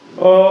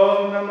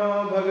Om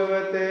Namo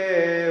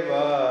Bhagavate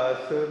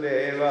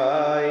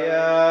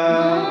Vasudevaya.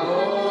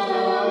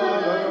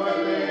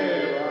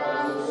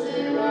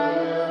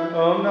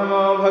 Om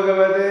Namo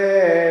Bhagavate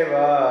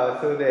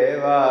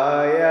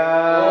Vasudevaya.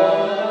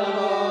 Om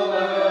Namo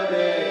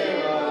Bhagavate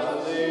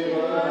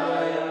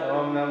Vasudevaya.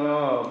 Om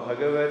Namo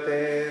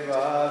Bhagavate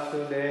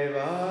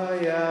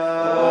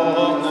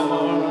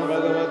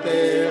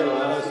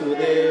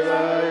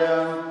Vasudevaya.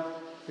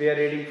 We are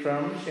reading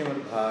from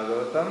Srimad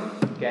Bhagavatam,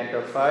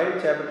 Canto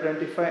 5, Chapter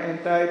 25,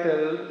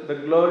 entitled The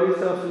Glories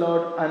of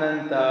Lord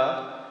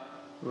Ananta,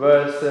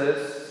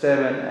 verses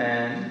 7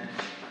 and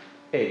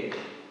 8.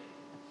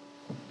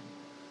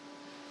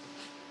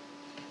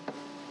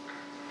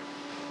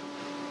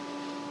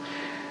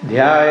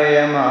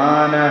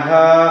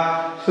 Dhyayamanaha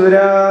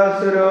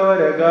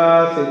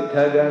surasuroraga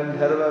siddha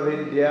gandharva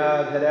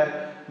vidyadhara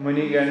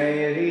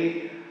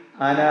muniganayari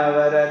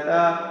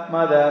Anavarata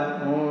madam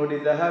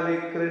muditaha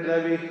vikrita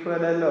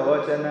vihvada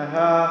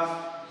lochanaha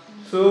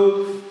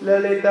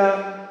Sulalita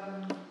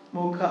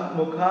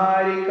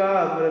mukharika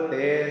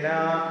vratena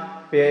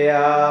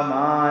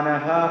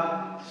Pyayamanaha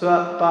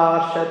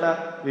swapashata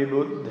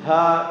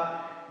vibuddha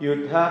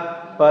Yudha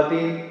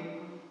patin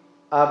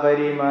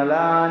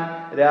aparimalan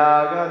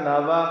Raga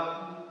nava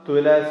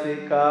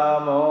tulasika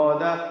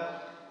moda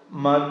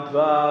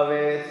Madhva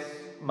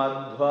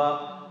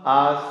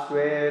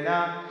asvena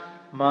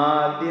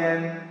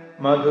Madhyan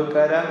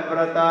Madhukara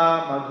Vrata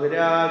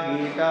Madhura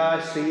Gita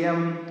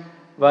Shriyam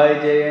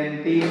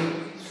Vaijayanti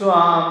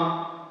Swam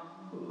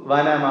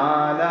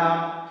Vanamala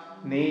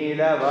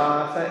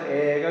Neelavasa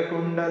Ega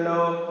Kundalo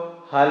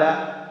Hala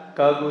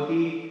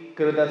Kaguti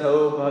Krita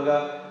Saubhaga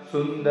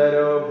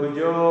Sundaro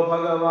Bhujo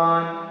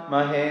Bhagavan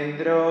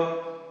Mahendro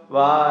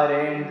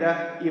Varendra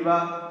Iva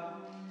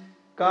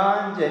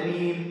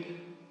Kanjanim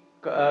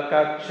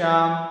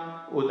Kaksham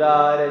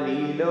Udara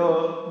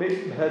Lilo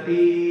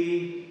Bibhati.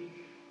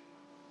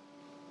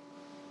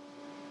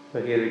 So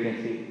here we can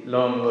see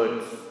long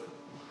words.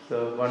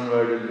 So one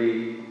word will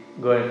be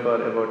going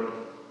for about a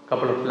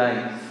couple of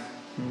lines.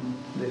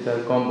 These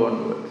are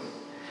compound words.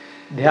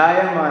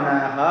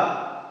 Dhyayamanaha,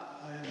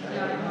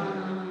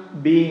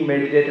 being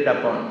meditated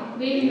upon.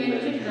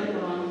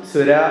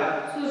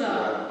 Sura,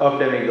 of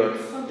demigods.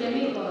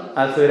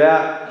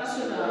 Asura,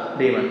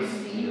 demons.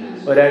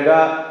 Uraga,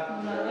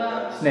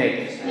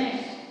 snakes.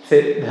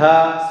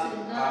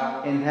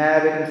 Siddha,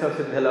 inhabitants of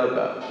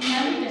Siddhaloka.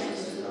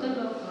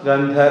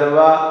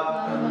 Gandharva,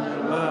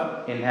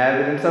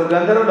 inhabitants of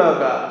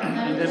Gandharvaloka.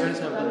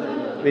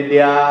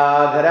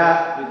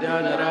 Vidyadharas.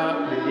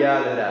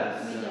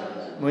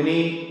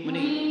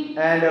 Muni,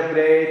 and of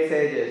great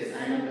sages.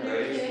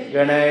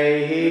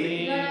 Ganaihi,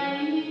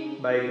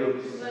 by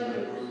groups.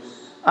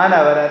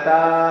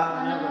 Anavarata,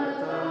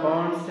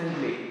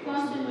 constantly.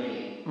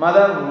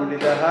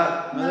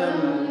 Madamuditaha,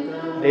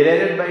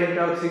 delighted by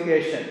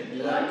intoxication.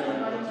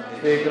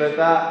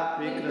 Vikrata,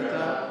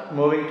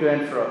 moving to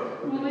and fro.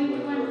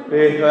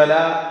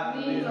 Vihvala,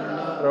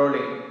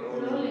 rolling.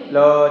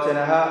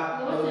 Lochanaha,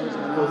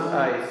 whose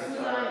eyes.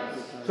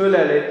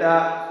 Sulalita,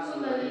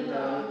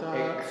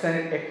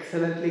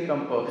 excellently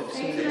composed.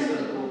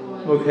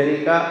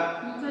 Mukharika,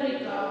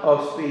 of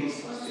speech.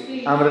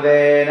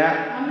 Amradena,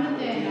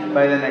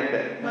 by the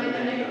nectar.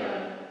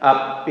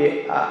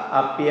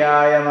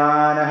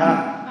 Apyayamanaha,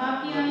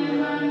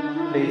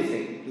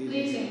 pleasing.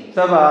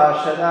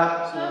 Savashada,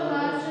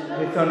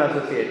 his own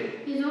associate.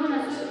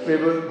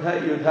 Vibuddha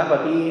Yudha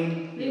Patin,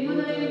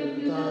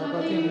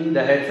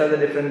 the heads of the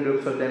different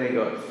groups of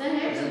demigods.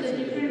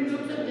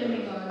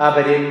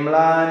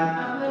 Aparimlan,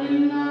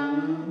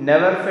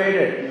 never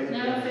faded.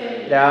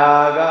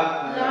 Raga,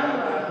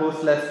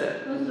 whose luster.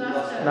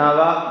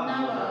 Nava,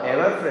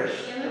 ever fresh.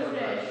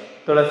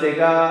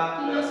 Tulasika,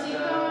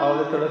 of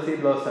the Tulasi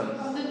blossoms.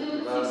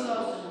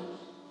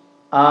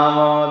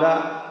 Amoda,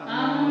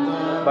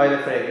 by the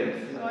fragrance.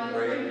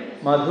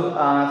 Madhu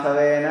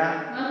Asavena,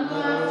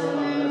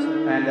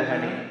 and the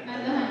honey.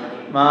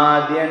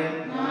 Madhyan,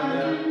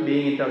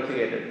 being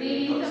intoxicated.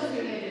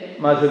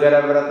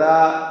 Madhukara Vrata,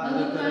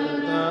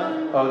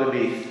 of the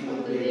beast.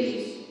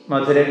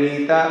 Madhura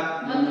Gita,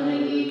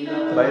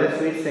 by the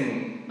sweet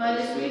singing.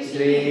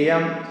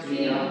 Shriyam,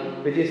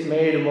 which is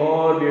made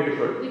more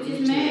beautiful.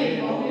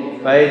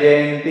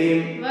 Vaijayanti,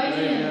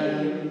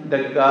 the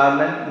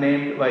garland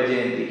named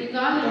Vaijayanti.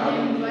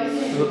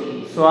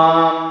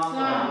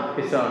 Swam,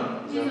 his own.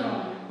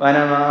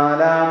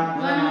 Vanamala,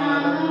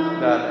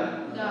 garland.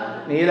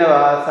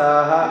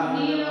 Neelavasaha,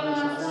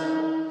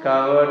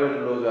 covered with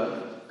blue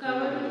garland.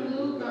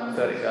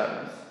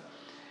 Garlands.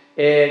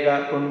 Eka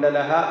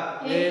Kundalaha,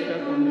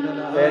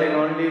 wearing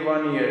only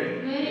 1 year.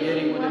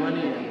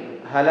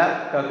 Hala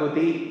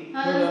Kakuti,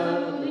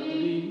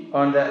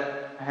 on the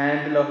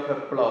handle of a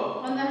plough.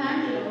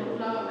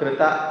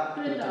 Krita,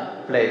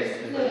 placed.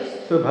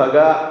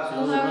 Subhaga,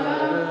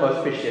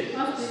 auspicious.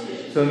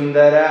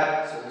 Sundara,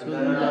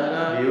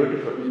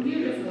 beautiful.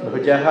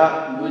 Bhujaha,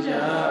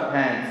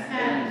 hands.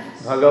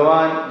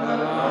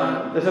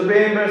 Bhagavan, the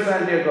Supreme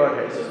Personality of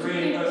Godhead.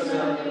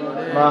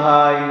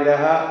 Maha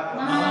Indraha,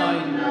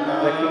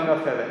 the King of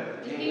Heaven.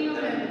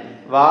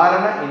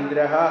 Varana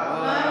Indraha,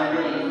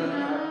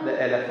 the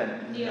elephant.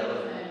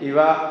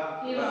 Iva,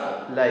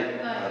 like.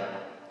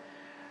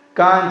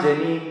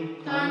 Kanjani,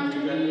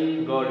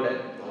 golden.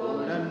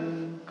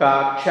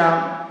 Kaksham,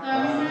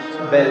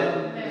 bell.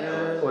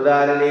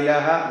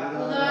 Udaralilaha,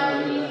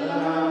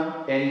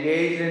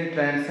 engaged in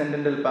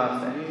transcendental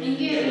pastime.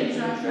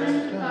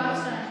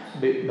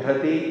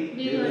 Bhrati,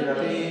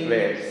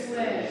 wares.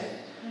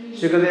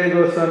 Shukadeva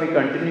Goswami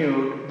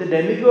continued, the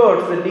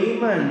demigods, the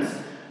demons,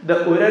 the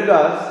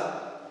Uragas,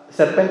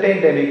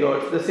 serpentine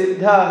demigods, the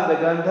Siddhas, the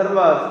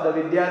Gandharvas, the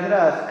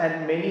Vidyadharas,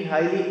 and many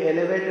highly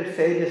elevated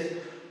sages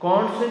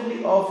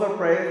constantly offer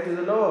prayer to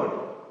the Lord.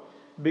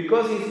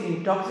 Because he is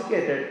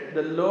intoxicated,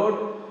 the Lord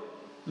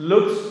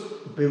looks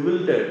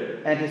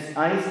bewildered, and his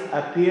eyes,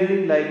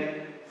 appearing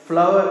like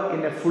flower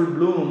in a full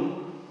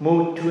bloom,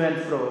 move to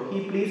and fro.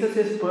 He pleases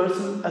his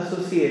personal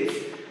associates,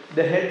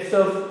 the heads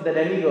of the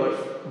demigods,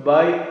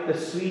 by the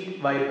sweet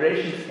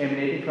vibrations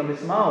emanating from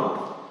his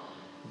mouth.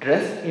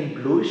 Dressed in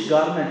bluish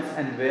garments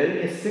and wearing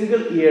a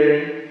single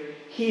earring,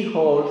 he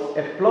holds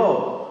a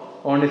plough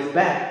on his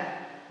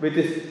back with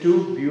his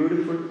two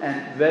beautiful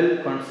and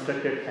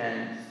well-constructed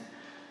hands.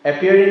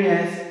 Appearing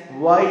as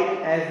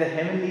white as the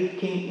heavenly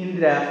King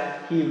Indra,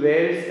 he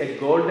wears a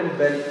golden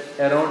belt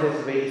around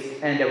his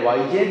waist and a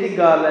Vaijayanti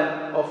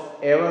garland of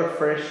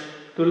ever-fresh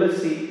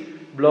tulasi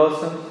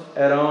blossoms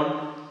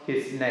around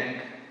his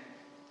neck.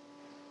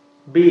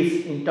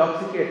 Bees,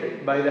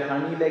 intoxicated by the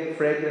honey-like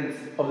fragrance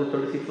of the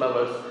tulsi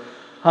flowers,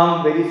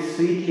 hum very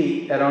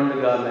sweetly around the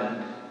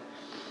garland,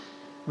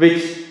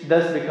 which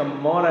thus become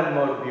more and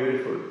more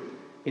beautiful.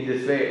 In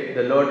this way,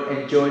 the Lord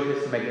enjoys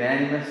his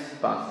magnanimous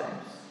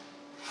pastimes.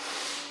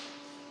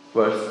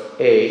 Verse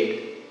 8.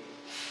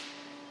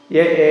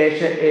 Ye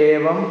esha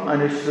evam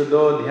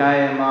anushrudo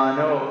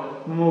dhyayamano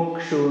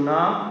mukshuna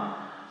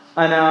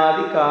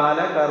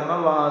anadikala karma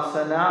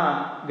vasana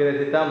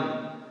gradhitam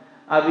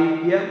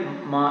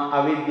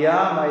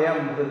avidyamayam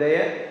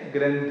hridaya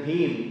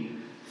grandhim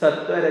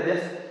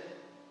sattva-rajas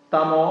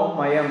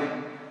tamo-mayam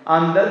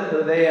andar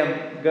hridayam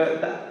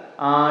gata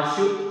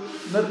ashu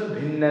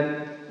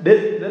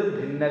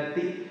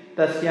nirbhinnati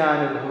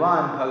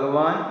tasyanubhavan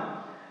bhagavan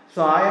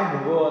swayam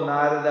bhuvo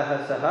naradaha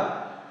saha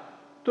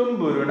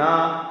tumburuna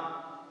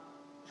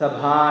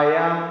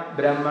sabhayam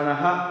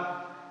brahmanaha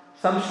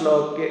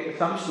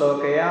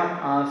samshlokayam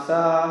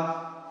asa.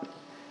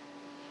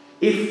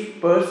 If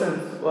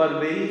persons who are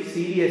very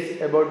serious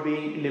about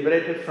being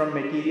liberated from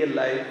material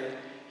life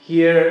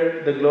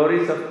hear the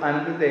glories of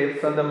Anantadev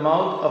from the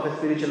mouth of a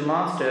spiritual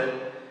master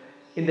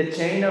in the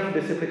chain of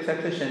disciplic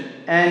succession,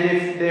 and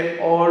if they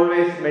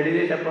always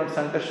meditate upon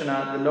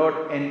Sankarsana, the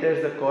Lord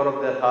enters the core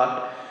of their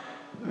heart,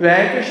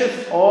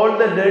 vanquishes all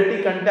the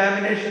dirty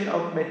contamination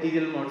of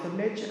material modes of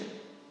nature,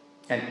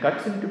 and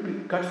cuts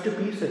to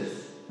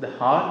pieces the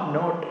hard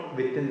knot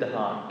within the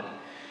heart,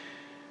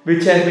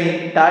 which has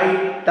been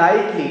tied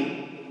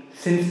tightly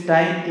since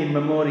time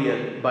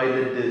immemorial by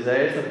the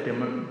desires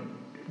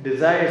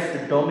to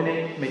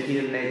dominate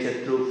material nature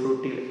through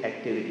fruitive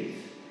activities.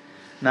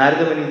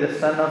 Narada Muni, the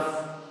son of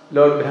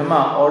Lord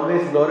Brahma,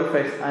 always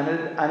glorifies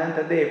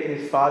Anantadev in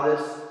his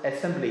father's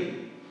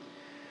assembly.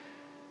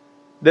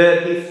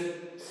 There he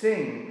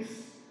sings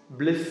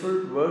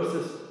blissful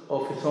verses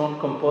of his own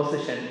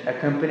composition,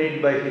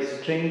 accompanied by his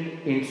stringed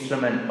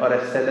instrument or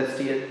a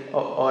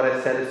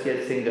celestial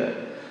singer,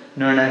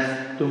 known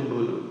as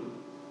Tumburu.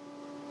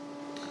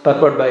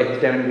 Purport by His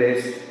Divine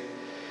Grace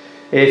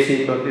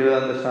A.C.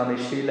 Bhaktivedanta Swami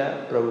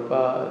Srila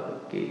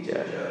Prabhupada Ki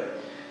Jai.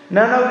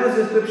 None of these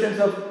descriptions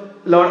of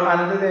Lord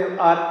Anantadev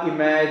are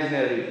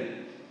imaginary.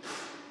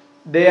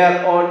 They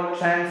are all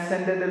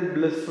transcendental,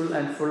 blissful,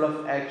 and full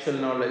of actual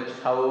knowledge.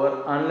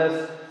 However,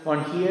 unless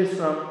one hears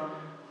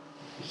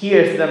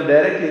them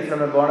directly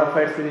from a bona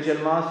fide spiritual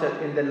master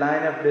in the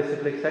line of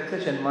disciplic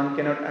succession, one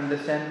cannot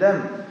understand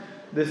them.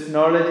 This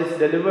knowledge is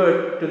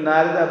delivered to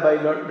Narada by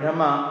Lord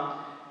Brahma,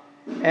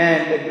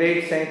 and the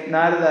great saint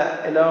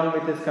Narada, along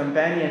with his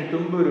companion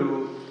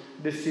Tumburu,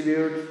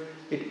 distributes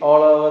it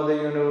all over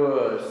the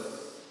universe.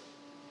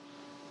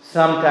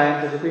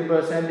 Sometimes the Supreme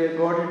Personality of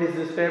Godhead is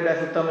described as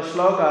Uttama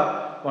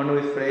Shloka, one who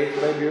is praised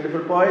by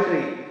beautiful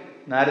poetry.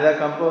 Narada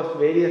composed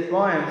various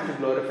poems to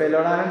glorify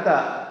Lord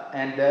Ananta,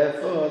 and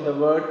therefore the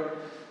word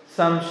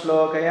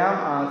Samshlokayam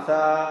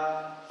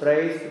Asa,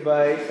 praised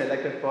by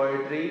selected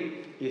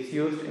poetry, is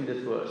used in this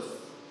verse.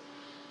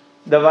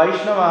 The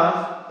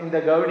Vaishnavas in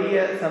the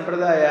Gaudiya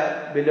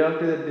Sampradaya belong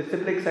to the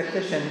disciplic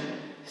succession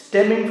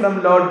stemming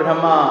from Lord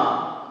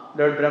Brahma.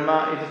 Lord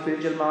Brahma is the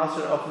spiritual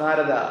master of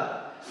Narada.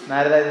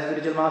 Narada is the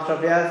spiritual master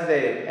of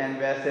Vyasadeva, and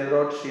Vyasadeva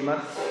wrote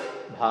Srimad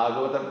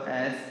Bhagavatam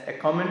as a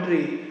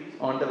commentary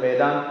on the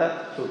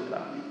Vedanta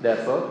Sutra.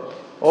 Therefore,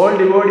 all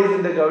devotees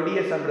in the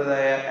Gaudiya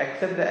Sampradaya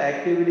accept the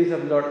activities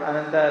of Lord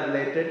Ananta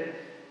related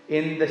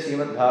in the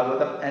Srimad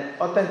Bhagavatam as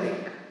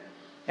authentic,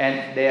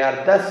 and they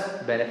are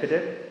thus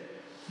benefited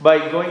by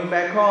going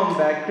back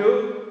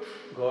to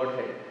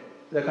Godhead.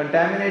 the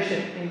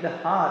contamination in the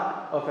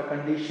heart of a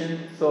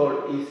conditioned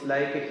soul is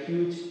like a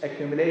huge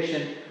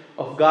accumulation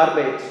of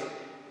garbage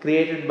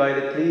created by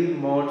the three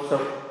modes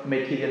of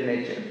material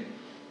nature,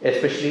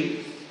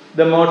 especially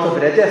the modes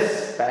of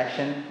rajas,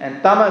 passion,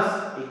 and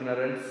tamas,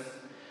 ignorance.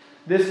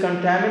 This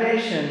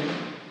contamination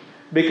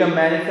become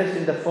manifest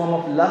in the form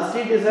of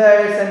lusty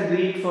desires and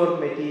greed for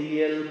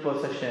material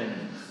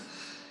possessions.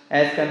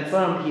 As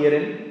confirmed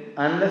herein,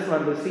 unless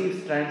one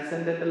receives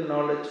transcendental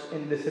knowledge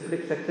in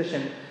disciplic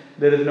succession,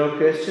 there is no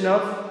question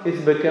of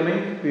his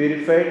becoming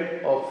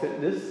purified of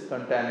this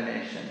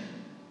contamination.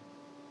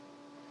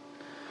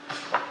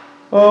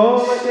 Om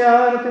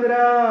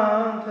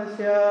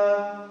Jnanatimirandhasya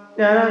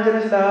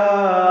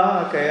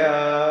Jnananjanastakaya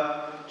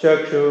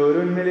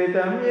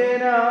Chakshurunmilitam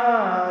Yena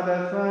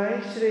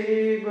Tasmai Shri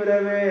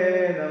Gurave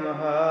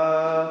Namaha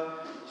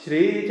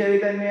Shri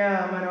Chaitanya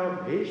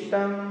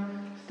Manobhishtam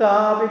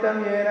Sthapitam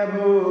Yena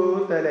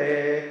Bhutale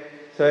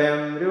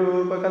Swayam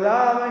Rupa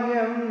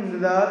Kadamahyam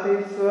Dadati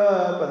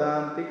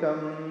Swapadantikam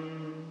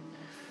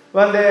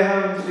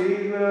Vandeham Shri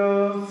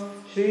Guru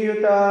Shri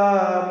Yuta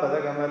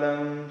Padakamalam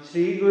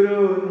Shri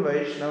Gurun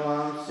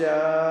Vaishnavamsya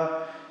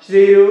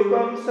Shri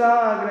Rupam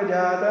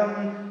Sagrajatam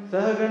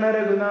Sahagana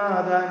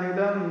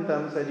Raghunathanidam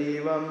Tam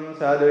Sajivam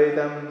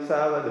Sadvaitam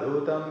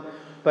Savadhutam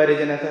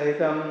Parijana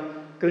Sahitam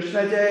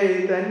Krishna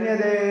Chaitanya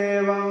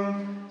Devam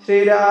Shri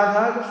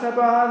Radha Krishna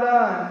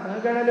Padan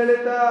Sahagana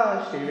Lalita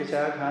Shri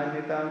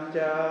Vishakhanvitam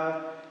Cha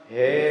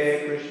He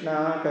Krishna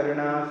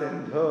Karuna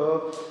Sindho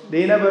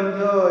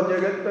Dinabandho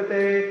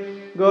Jagatpate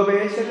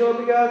Gopesha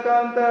Gopika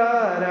Kanta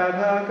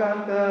Radha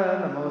Kanta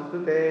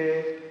Namostute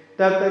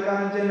Tapta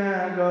Kanchana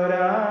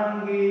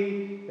Gaurangi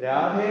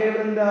Radhe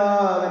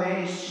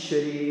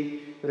Vrindavaneshwari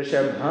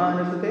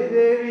Vrishabhanusute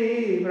Devi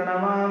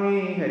Pranamami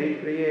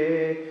Haripriye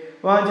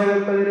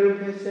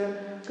Vanchakalpadirubhyasya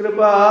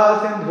Kripa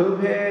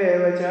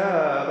Sindhubhyevacha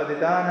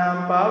Patitanam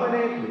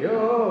Pavanebhyo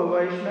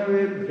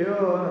Vaishnavebhyo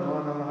Namo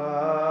Namaha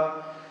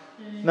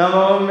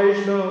Namo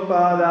Vishnu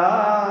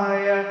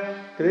Padaya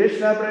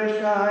Krishna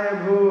Prasthaya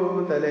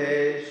Bhutale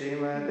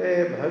Srimate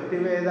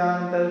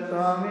Bhaktivedanta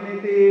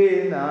Swaminiti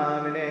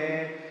Namine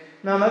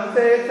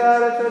Namaste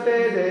Saraswate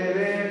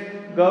Deve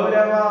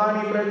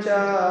Gauravani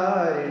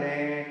Pracharine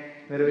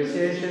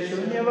Nirvishesha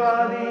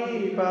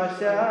Shunyavadi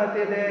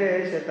Paschatya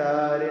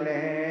Deshatarine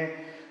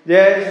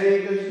Jai Shri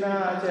Krishna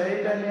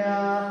Chaitanya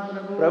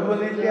Prabhu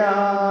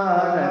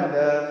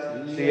Nityananda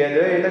Shri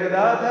Advaita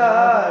Gadadha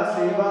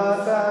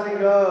Srivasadi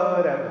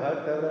Gaura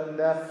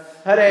Bhaktavrinda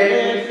Hare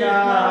Krishna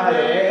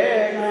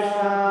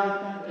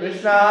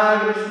Krishna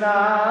Krishna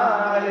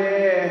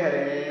Hare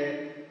Hare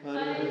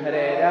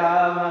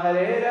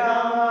Hare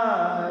Rama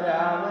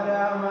Rama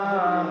Rama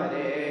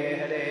Hare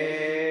Hare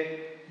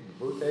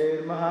Bhuter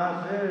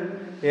Mahadhir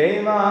Yai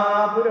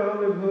Mahapuro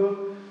Vibhu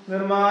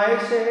Nirmaya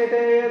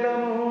Shete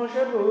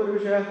Yadamusha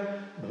Purusha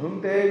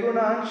Bhumte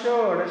Gunan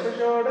Shodasha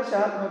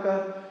Shodashatmaka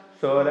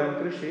Soram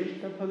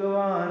Krishishta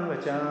Bhagavan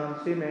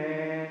Vachamsi Me.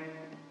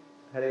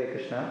 Hare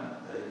Krishna.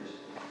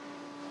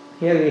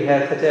 Here we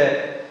have such a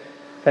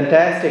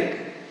fantastic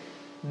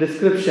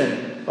description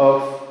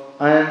of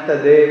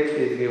Anantadev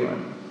is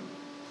given.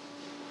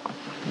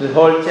 The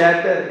whole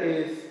chapter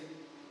is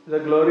the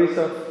glories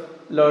of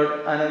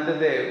Lord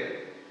Anantadev,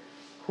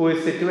 who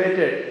is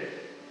situated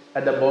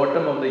at the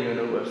bottom of the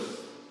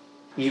universe,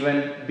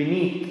 even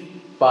beneath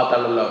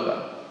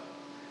Patalaloka.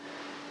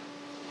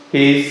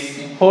 He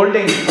is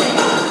holding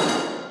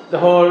the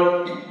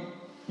whole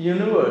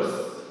universe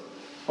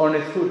on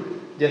his foot,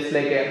 just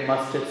like a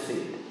mustard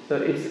seed. So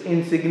it's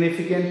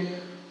insignificant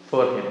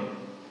for him.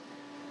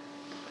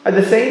 At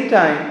the same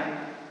time,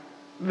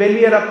 when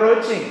we are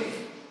approaching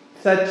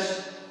such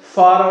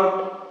far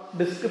out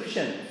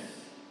descriptions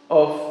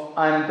of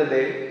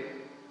Anantadev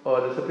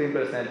or the Supreme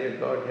Personality of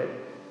Godhead,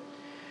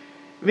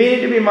 we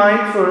need to be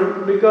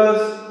mindful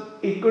because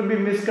it could be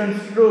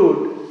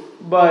misconstrued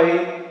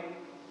by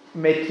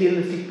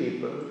materialistic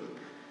people,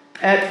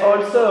 and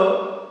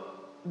also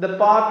the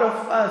part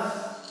of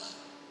us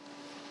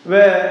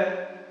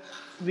where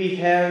we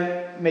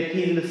have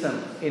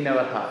materialism in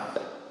our heart.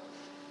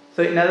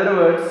 So in other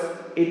words,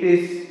 it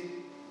is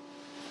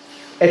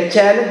a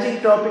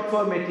challenging topic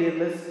for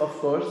materialists, of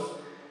course,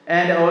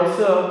 and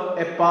also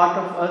a part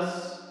of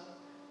us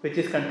which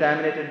is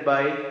contaminated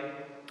by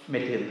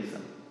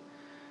materialism.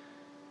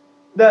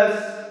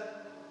 Thus,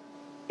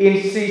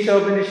 in Sri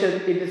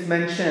Upanishad it is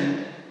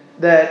mentioned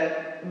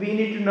that we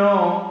need to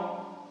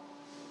know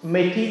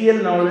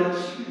material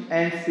knowledge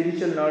and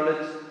spiritual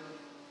knowledge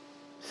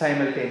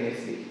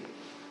simultaneously.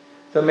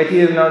 So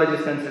material knowledge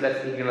is considered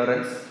as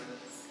ignorance.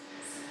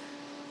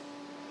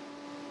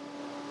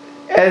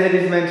 As it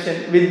is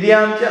mentioned,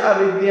 Vidyam cha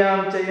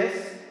avidyam cha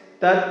yes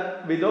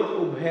tat vidot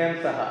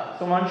ubhayam saha.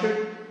 So one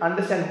should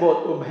understand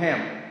both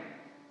ubhayam,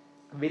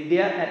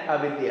 vidya and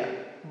avidya.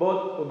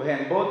 Both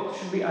ubhayam, both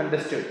should be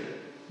understood.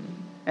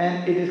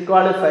 And it is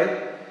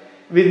qualified.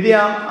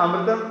 Vidyam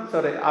amritam,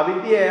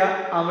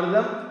 avidya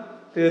amritam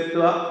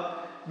tirtva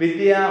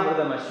vidya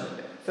amritam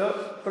ashnute.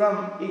 So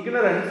from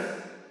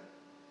ignorance,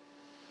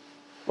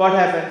 what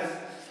happens?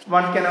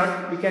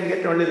 we can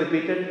get only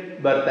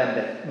repeated birth and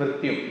death,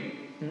 mrityu.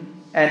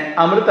 And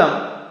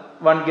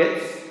amritam, one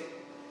gets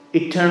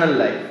eternal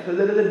life. So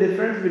there is a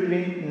difference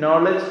between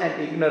knowledge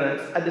and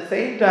ignorance. At the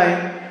same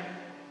time,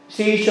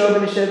 Sri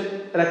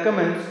Ishopanishad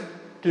recommends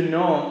to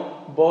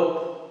know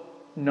both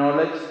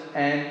knowledge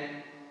and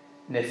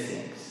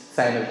nescience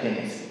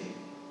simultaneously.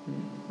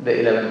 The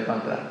 11th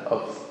mantra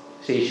of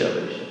Sri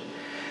Ishopanishad.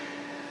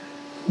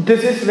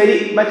 This is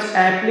very much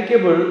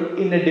applicable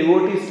in a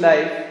devotee's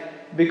life,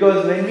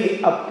 because when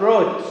we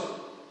approach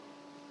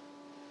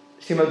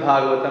Srimad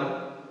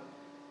Bhagavatam,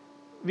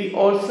 we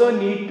also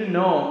need to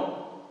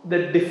know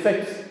the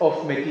defects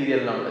of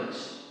material knowledge.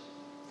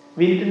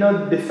 We need to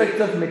know the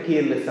defects of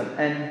materialism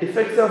and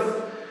defects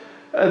of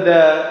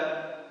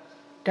the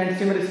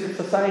consumeristic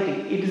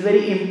society. It is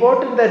very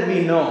important that we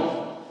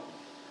know.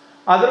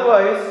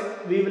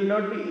 Otherwise, we will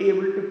not be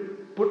able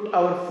to put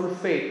our full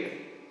faith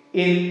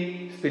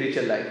in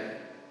spiritual life.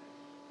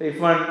 If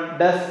one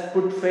does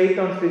put faith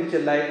on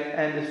spiritual life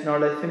and this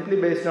knowledge simply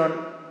based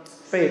on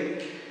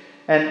faith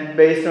and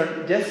based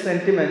on just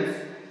sentiments,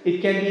 it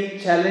can be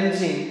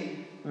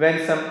challenging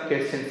when some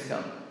questions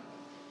come.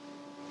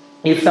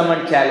 If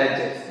someone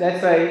challenges.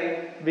 That's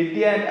why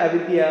Vidya and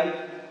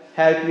Avidya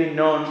have to be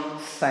known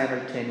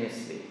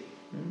simultaneously.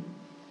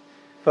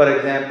 For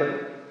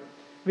example,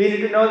 we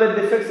need to know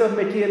the defects of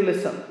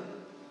materialism.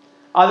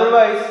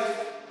 Otherwise,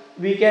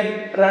 we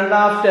can run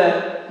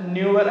after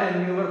newer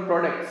and newer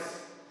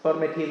products for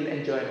material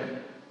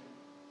enjoyment.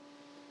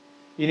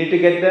 You need to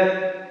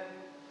get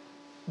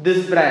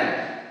this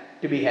brand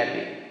to be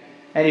happy.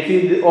 And if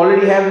you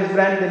already have this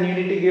brand, then you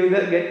need to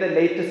get the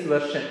latest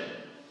version.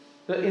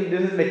 So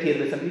this is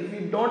materialism.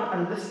 If you don't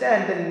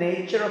understand the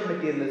nature of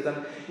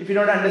materialism, if you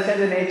don't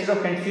understand the nature of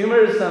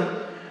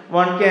consumerism,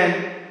 one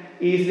can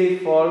easily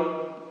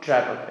fall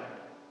trap of it.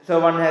 So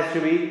one has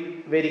to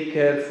be very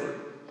careful.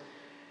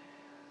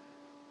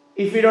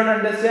 If we don't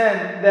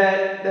understand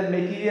that the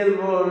material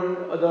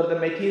world or the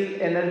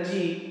material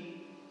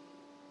energy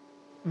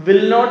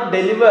will not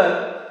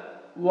deliver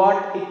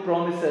what it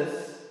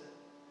promises,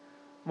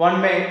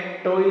 one may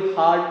toil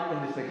hard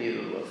in this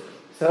material world.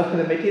 So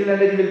the material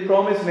energy will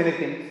promise many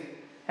things.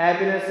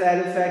 Happiness,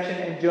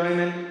 satisfaction,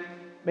 enjoyment,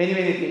 many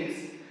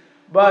things.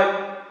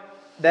 But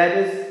that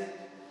is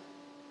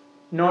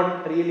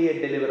not really a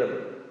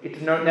deliverable. It's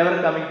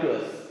never coming to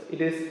us.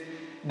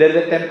 There is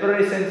a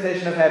temporary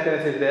sensation of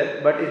happiness is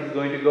there, but it's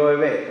going to go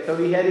away. So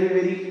we have to be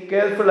very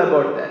careful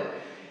about that.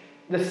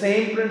 The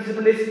same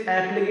principle is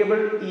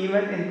applicable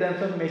even in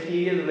terms of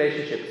material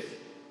relationships.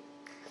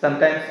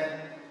 Sometimes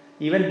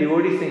even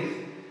devotees think,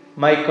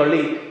 my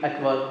colleague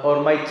at work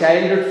or my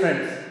childhood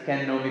friends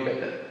can know me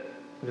better.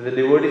 Because the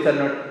devotees are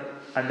not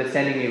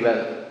understanding me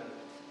well.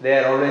 They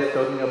are always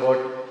talking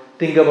about,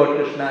 think about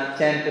Krishna,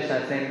 chant Krishna,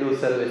 and do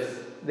service.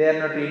 They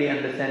are not really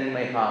understanding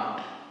my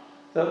heart.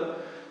 So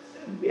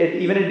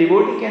even a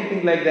devotee can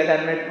think like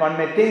that, and one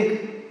may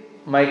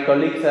think my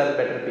colleagues are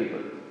better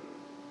people,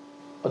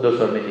 or those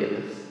are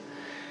materialists.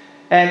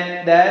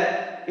 And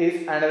that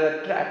is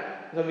another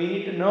trap. So we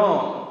need to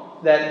know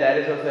that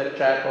is also a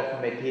trap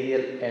of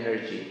material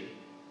energy.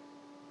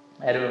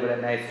 I remember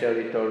a nice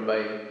story told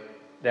by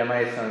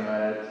Ramaya Swami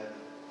Maharaj.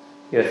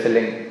 He was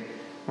telling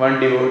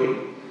one devotee,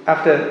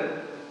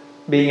 after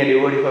being a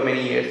devotee for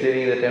many years,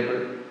 living in the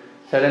temple,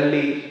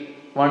 suddenly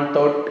one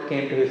thought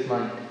came to his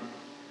mind.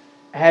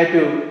 I had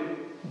to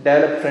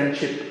develop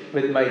friendship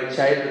with my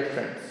childhood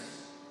friends,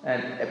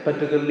 and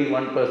particularly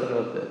one person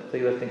was there. So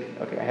he was thinking,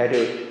 okay, I had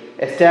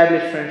to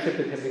establish friendship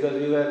with him because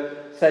we were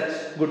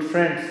such good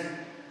friends.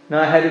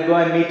 Now I had to go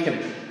and meet him.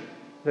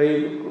 So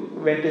he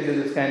went into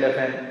this kind of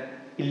an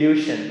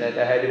illusion that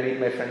I had to meet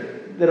my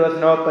friend. There was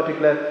no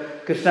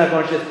particular Krishna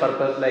conscious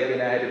purpose, like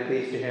I had to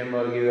preach to him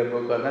or give a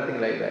book or nothing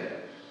like that.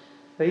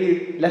 So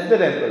he left the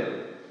temple.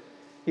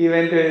 He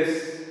went to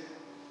his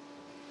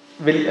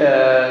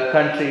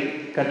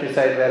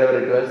countryside, wherever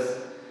it was,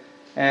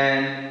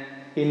 and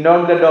he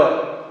knocked the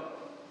door.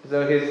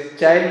 So his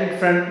childhood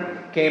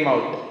friend came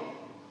out.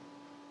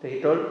 So he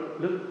told,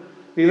 look,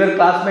 we were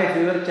classmates,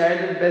 we were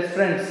childhood best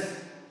friends.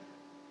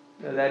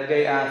 So that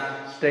guy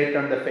asked straight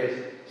on the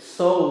face,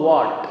 so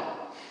what?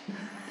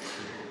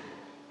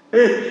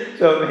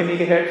 So when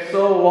he heard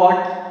so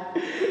what,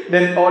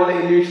 then all the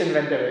illusion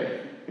went away.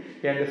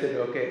 He understood,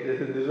 okay,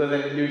 this was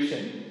an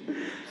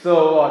illusion.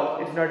 So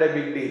what? It's not a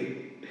big deal.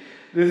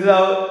 This is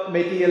how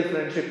material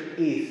friendship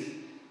is,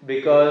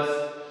 because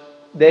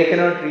they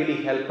cannot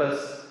really help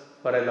us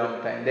for a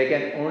long time. They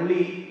can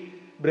only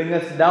bring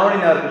us down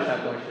in our Krishna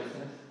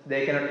consciousness.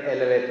 They cannot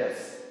elevate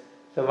us.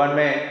 So one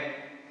may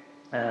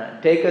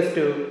take us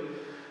to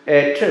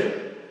a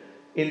trip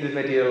in this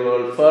material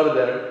world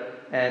further,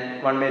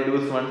 and one may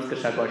lose one's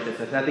Krishna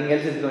consciousness. Nothing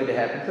else is going to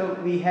happen. So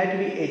we have to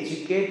be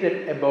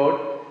educated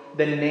about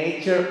the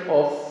nature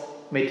of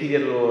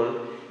material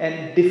world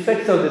and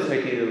defects of this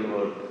material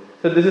world.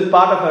 So this is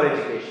part of our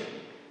education.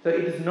 So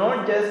it is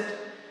not just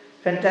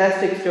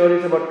fantastic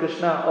stories about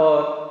Krishna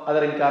or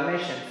other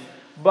incarnations,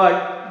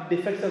 but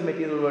defects of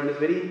material world is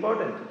very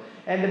important.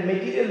 And the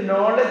material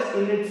knowledge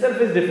in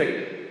itself is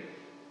defective.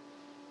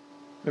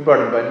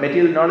 Important point.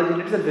 Material knowledge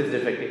in itself is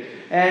defective.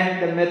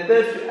 And the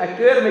methods to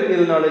acquire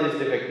material knowledge is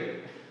defective.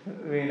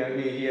 We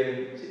hear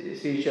in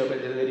Sri Chopra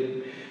at the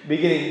very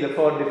beginning the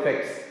 4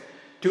 defects.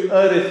 To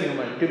err is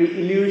human, to be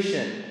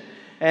illusion,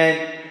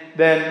 and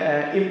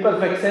then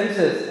imperfect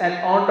senses,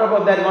 and on top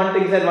of that one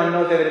thinks that one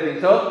knows everything.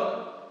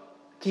 So,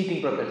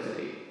 cheating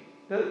propensity.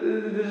 So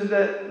this is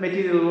the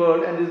material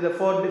world, and the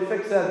 4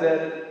 defects are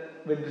there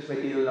with this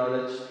material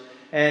knowledge,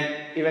 and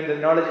even the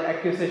knowledge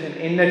acquisition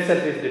in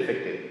itself is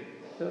defective.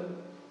 So,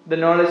 the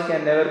knowledge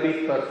can never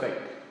be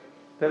perfect.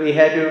 So we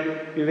have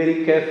to be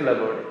very careful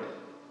about it.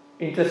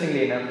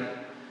 Interestingly enough,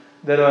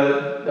 there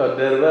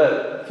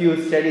were few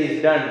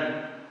studies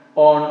done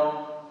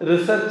on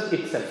research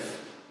itself.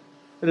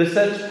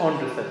 Research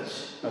on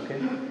research. Okay,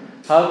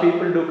 how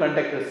people do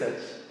conduct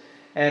research,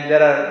 and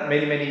there are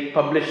many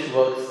published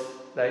works,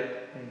 right?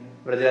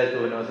 Vrajraj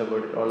Bhuva knows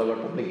about it, all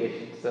about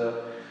publications.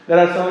 So there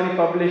are so many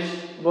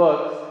published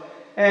works,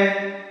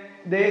 and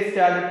they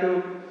started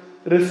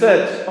to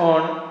research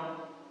on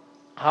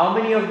how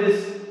many of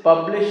these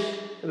published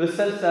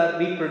results are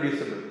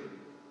reproducible.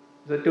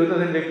 So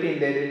 2015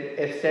 they did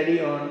a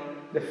study on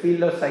the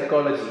field of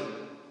psychology.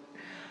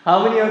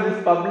 How many of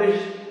these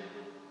published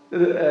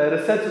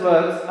research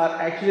works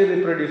are actually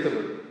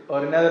reproducible?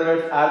 Or in other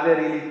words, are they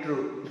really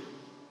true?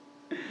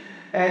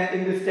 And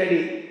in this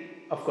study,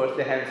 of course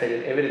they haven't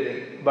studied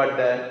everything, but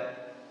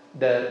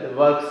the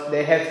works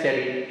they have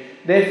studied,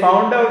 they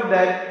found out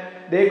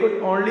that they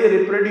could only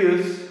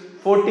reproduce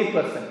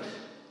 40%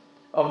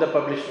 of the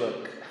published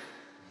work.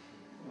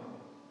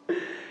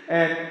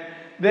 And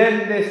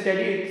then they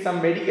studied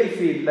some medical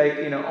field like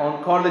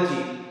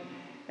oncology,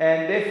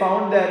 and they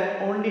found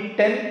that only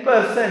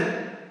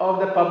 10% of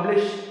the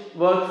published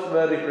works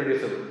were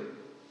reproducible.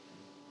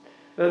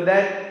 So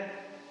that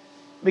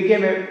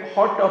became a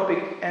hot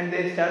topic, and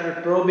they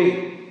started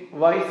probing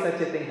why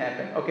such a thing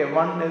happened. Okay,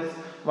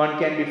 one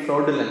can be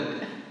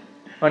fraudulent,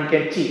 one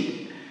can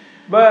cheat,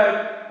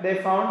 but they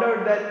found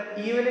out that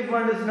even if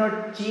one is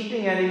not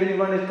cheating and even if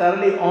one is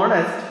thoroughly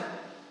honest,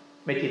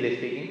 materially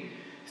speaking,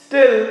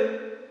 still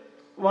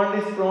one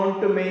is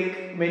prone to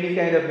make many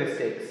kind of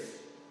mistakes.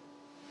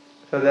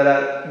 So there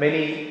are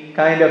many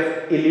kind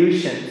of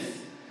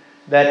illusions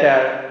that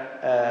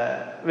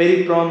are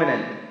very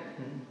prominent.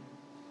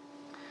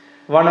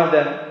 One of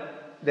them,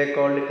 they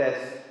called it as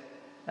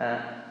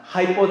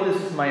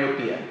hypothesis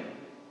myopia.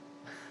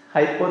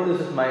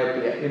 Hypothesis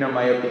myopia,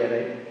 myopia,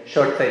 right?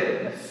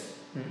 Short-sightedness.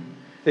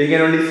 So you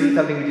can only see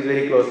something which is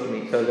very close to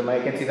me. So I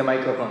can see the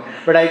microphone,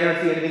 but I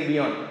cannot see anything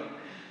beyond.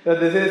 So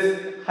this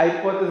is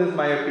hypothesis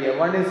myopia.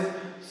 One is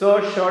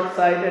so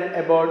short-sighted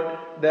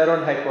about their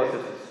own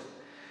hypothesis.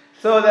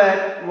 So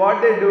that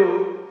what they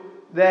do,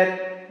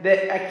 that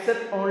they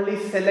accept only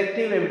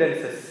selective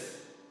evidences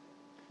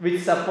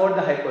which support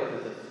the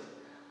hypothesis.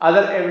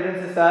 Other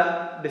evidences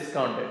are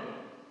discounted.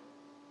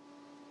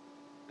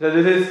 So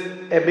this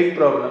is a big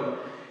problem.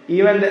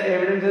 Even the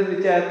evidences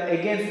which are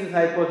against this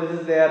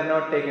hypothesis, they are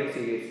not taken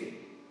seriously.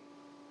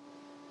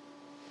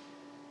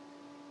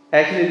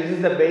 Actually, this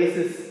is the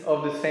basis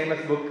of this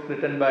famous book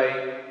written by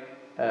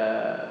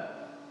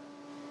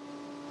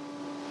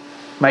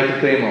Michael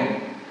Cremo.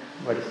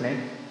 What is his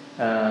name?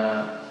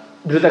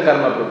 Dhruta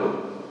Karma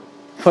Prabhu.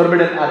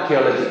 Forbidden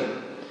Archaeology.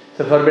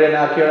 So Forbidden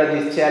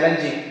Archaeology is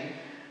challenging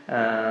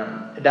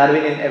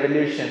Darwinian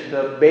evolution.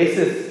 The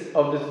basis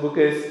of this book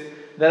is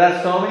there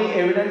are so many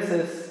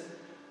evidences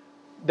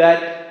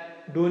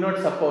that do not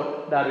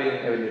support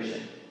Darwinian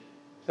evolution.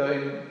 So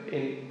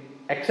in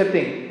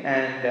accepting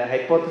and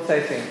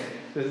hypothesizing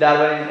this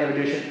Darwinian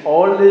evolution,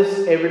 all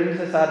these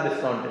evidences are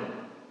discounted,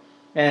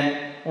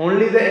 and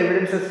only the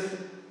evidences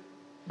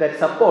that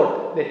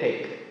support they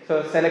take.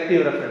 So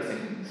selective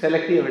referencing,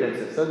 selective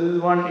evidences. So this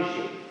is one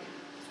issue.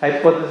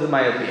 Hypothesis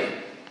myopia.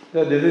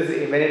 So this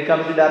is, when it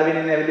comes to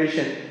Darwinian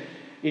evolution,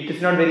 it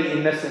is not very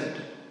innocent,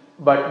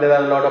 but there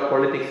are a lot of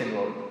politics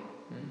involved.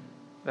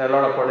 There are a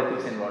lot of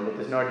politics involved. It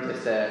is not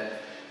just a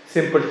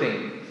simple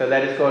thing. So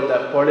that is called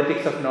the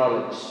politics of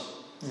knowledge.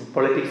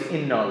 Politics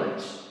in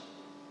knowledge.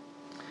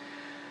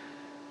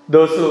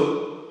 Those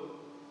who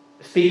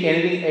speak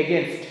anything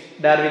against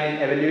Darwinian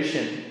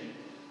evolution,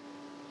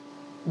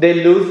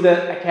 they lose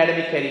their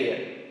academic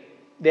career.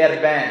 They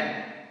are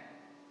banned.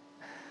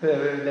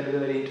 That is a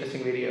very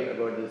interesting video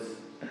about this.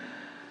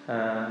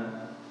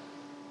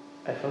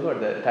 I forgot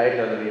the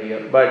title of the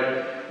video,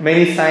 but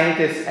many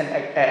scientists and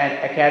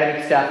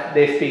academic staff,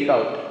 they speak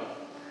out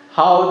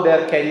how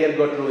their career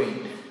got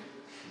ruined.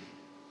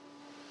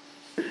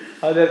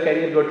 How their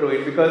career got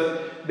ruined because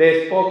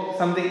they spoke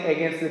something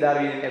against the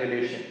Darwinian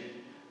evolution.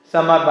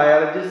 Some are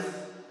biologists,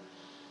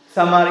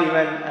 some are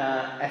even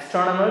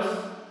astronomers.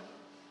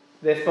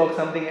 They spoke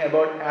something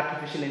about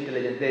artificial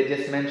intelligence. They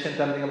just mentioned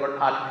something about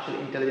artificial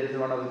intelligence in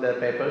one of their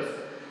papers,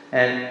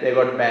 and they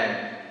got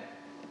banned.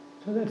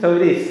 So that's how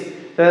it is.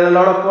 So there are a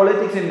lot of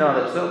politics in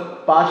knowledge.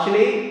 So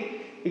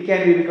partially it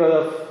can be because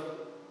of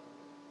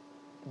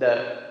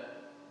the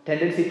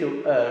tendency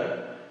to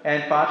err,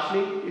 and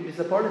partially it is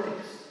the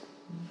politics.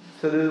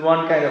 So this is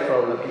one kind of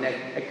problem in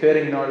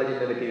acquiring knowledge in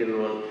the material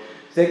world.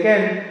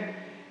 Second,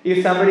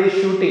 If somebody is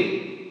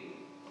shooting,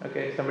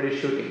 okay, somebody is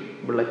shooting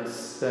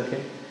bullets,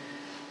 okay,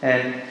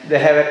 and they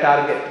have a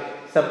target.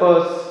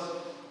 Suppose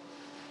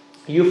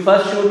you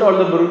first shoot all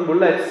the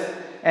bullets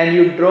and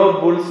you draw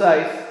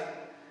bullseyes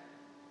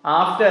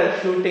after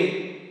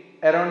shooting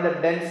around the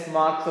dense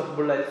marks of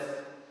bullets,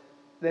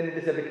 then it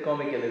is a bit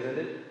comical, isn't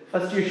it?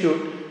 First you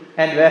shoot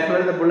and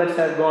wherever the bullets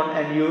have gone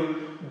and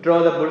you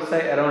draw the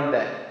bullseye around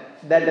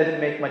that. That doesn't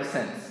make much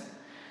sense.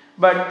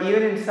 But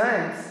even in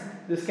science,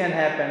 this can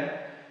happen.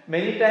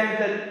 Many times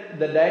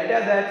the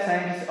data that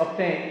scientists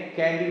obtain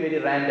can be very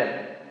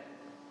random.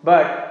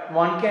 But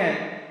one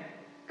can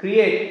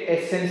create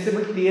a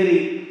sensible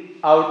theory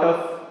out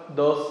of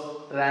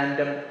those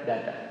random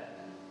data.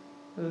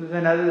 This is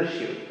another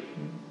issue.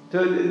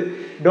 So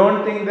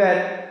don't think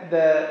that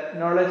the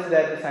knowledge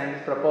that the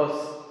scientists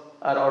propose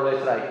are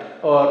always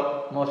right,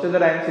 or most of the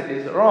times it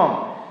is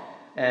wrong.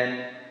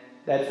 And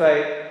that's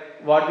why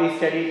what we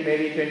studied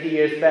maybe 20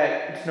 years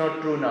back, it's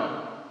not true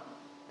now.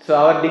 So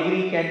our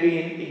degree can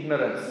be in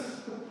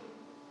ignorance.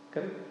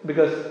 Okay?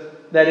 Because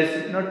that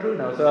is not true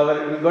now.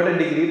 So we got a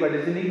degree, but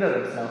it's in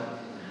ignorance now.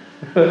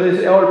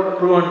 It's all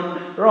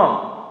proven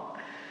wrong.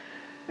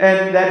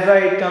 And that's why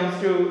it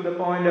comes to the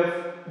point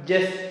of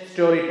just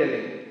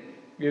storytelling.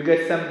 You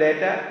get some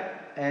data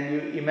and you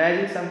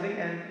imagine something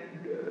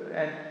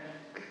and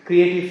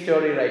creative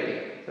story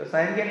writing. So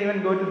science can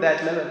even go to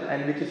that level,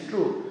 and which is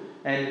true.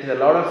 And a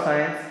lot of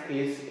science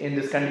is in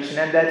this condition,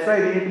 and that's why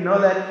we need to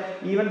know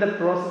that even the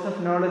process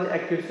of knowledge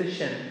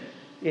acquisition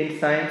in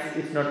science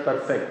is not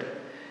perfect.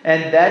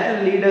 And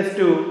that will lead us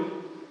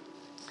to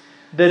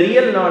the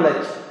real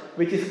knowledge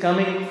which is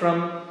coming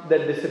from the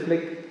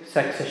disciplic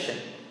succession.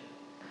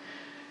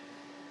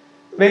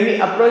 When we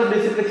approach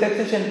disciplic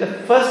succession, the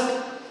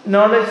first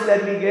knowledge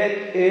that we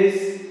get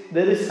is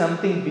there is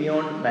something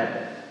beyond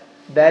matter.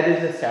 That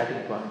is the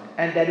starting point,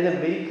 and that is a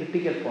very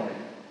critical point.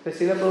 So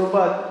Srila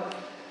Prabhupada,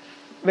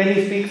 when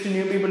he speaks to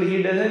new people,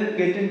 he doesn't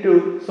get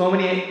into so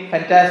many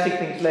fantastic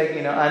things like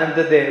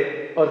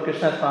Anandadev or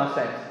Krishna's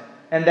pastimes,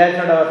 and that's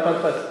not our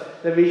purpose.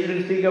 That we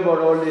shouldn't speak about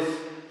all these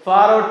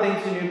far out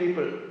things to new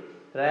people.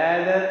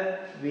 Rather,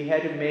 we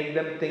have to make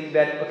them think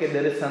that okay,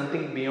 there is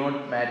something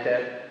beyond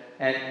matter,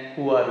 and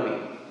who are we?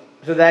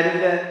 So that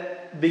is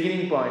the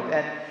beginning point,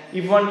 and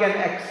if one can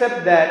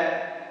accept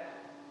that,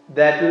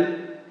 that will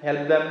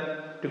help them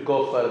to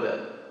go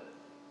further.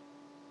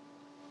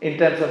 In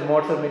terms of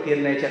modes of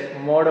material nature,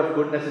 mode of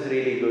goodness is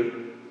really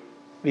good.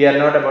 We are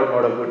not about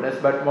mode of goodness,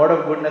 but mode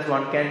of goodness,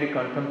 one can be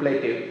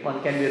contemplative,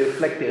 one can be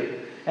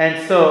reflective,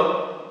 and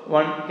so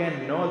one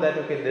can know that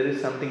okay, there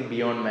is something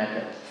beyond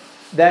matter.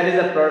 That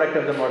is a product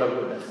of the mode of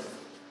goodness.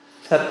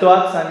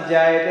 Sattvat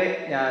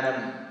sanjayate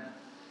jnanam.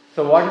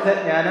 So what is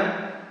that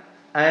jnanam?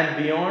 I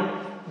am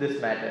beyond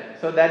this matter.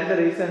 So that is the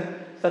reason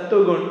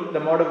Sattva-gun, the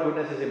mode of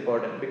goodness, is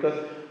important,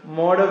 because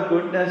mode of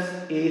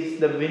goodness is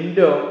the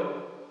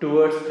window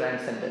towards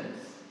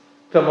transcendence.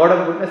 So mode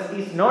of goodness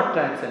is not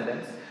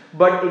transcendence,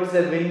 but it's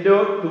a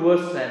window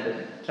towards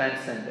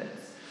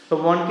transcendence.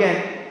 So one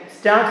can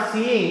start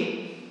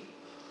seeing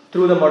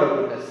through the mode of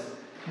goodness,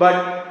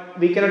 but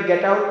we cannot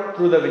get out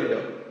through the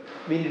window.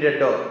 We need a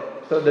door.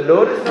 So the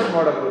door is not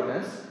mode of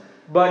goodness,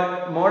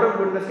 but mode of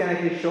goodness can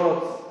actually show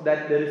us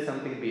that there is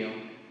something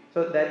beyond.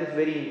 So that is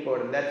very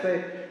important. That's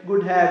why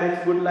good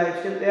habits, good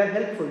lifestyle, they are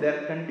helpful. They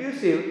are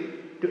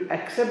conducive to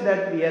accept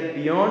that we are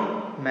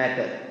beyond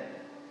matter.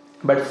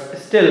 But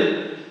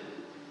still,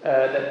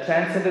 the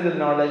transcendental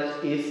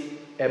knowledge is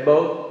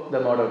above the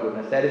mode of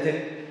goodness. That is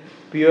in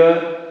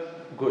pure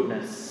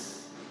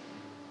goodness.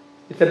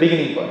 It's the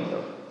beginning point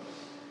though.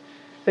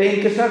 So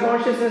in Krishna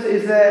consciousness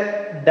is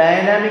a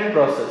dynamic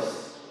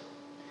process.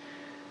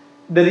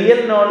 The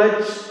real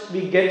knowledge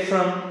we get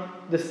from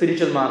the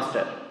spiritual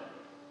master.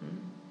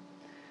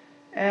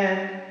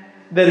 And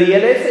the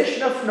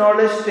realization of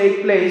knowledge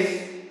takes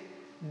place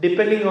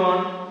depending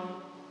on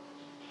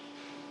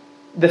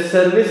the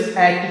service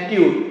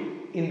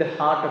attitude in the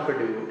heart of a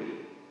devotee,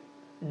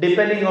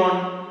 depending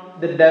on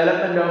the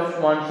development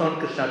of one's own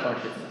Krishna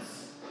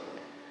consciousness.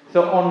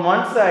 So on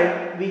one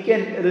side, we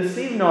can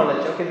receive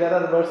knowledge. Okay, there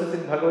are verses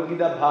in Bhagavad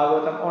Gita,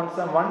 Bhagavatam.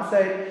 On one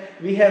side,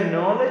 we have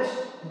knowledge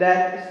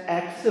that is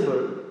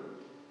accessible,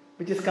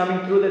 which is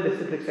coming through the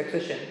disciplic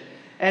succession.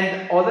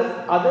 And on the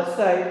other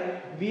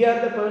side, we are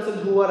the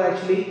persons who are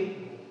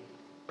actually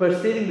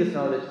perceiving this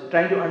knowledge,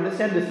 trying to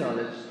understand this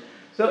knowledge.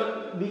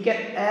 So we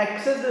can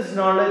access this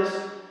knowledge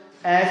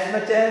as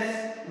much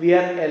as we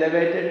are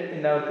elevated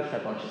in our Krishna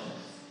consciousness.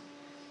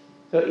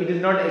 So it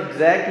is not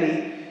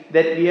exactly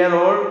that we are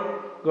all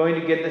going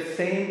to get the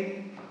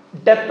same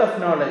depth of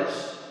knowledge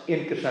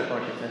in Krishna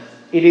consciousness.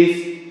 It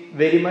is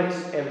very much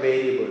a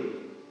variable.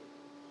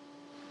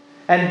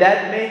 And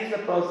that makes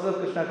the process of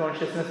Krishna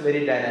consciousness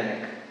very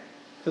dynamic.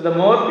 So the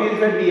more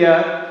purified we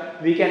are,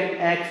 we can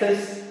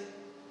access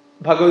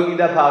Bhagavad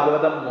Gita,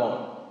 Bhagavatam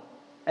more.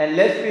 And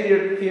less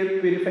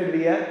purified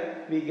we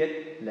are, we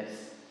get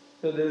less.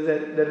 So there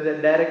is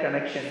a direct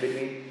connection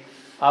between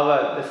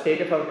the state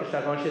of our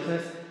Krishna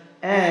consciousness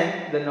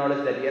and the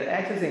knowledge that we are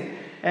accessing.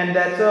 And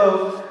that's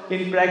how,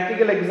 in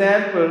practical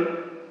example,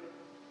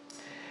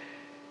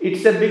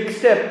 It's a big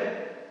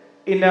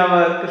step in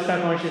our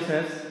Krishna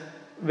consciousness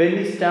when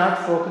we start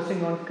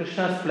focusing on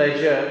Krishna's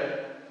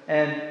pleasure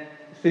and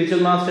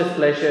spiritual master's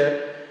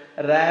pleasure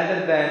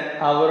rather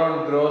than our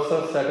own gross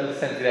or subtle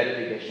sense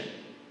gratification.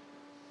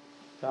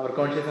 So our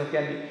consciousness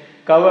can be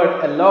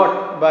covered a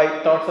lot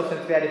by thoughts of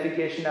sense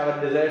gratification,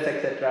 our desires,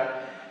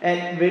 etc.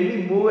 And when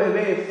we move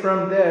away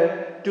from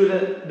there to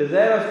the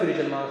desire of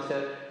spiritual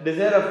master,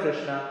 desire of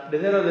Krishna,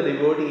 desire of the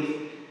devotees,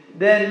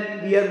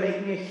 then we are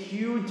making a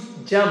huge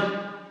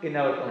jump in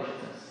our consciousness.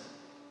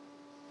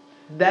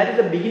 That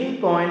is the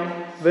beginning point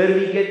where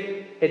we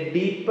get a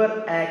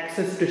deeper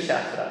access to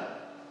Shastra.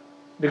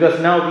 Because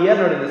now we are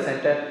not in the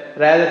center,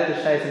 rather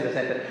Krishna is in the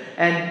center.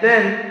 And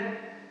then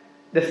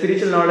the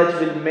spiritual knowledge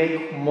will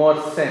make more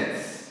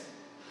sense.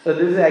 So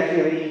this is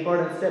actually a very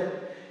important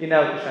step in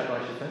our Krishna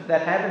consciousness.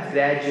 That happens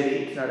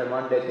gradually, it's not a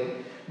one-day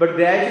thing. But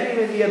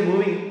gradually when we are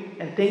moving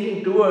and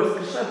thinking towards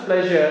Krishna's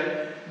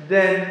pleasure,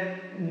 then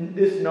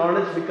this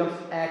knowledge becomes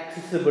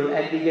accessible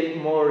and we get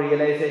more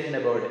realization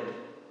about it.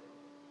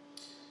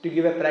 To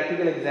give a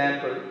practical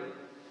example,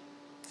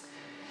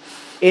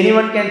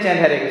 anyone can chant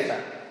Hare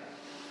Krishna.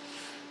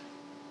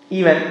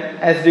 Even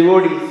as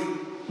devotees,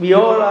 we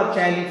all are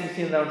chanting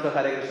 16 rounds of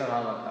Hare Krishna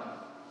Mahamantra.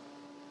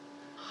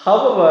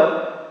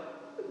 However,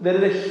 there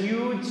is a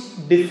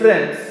huge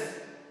difference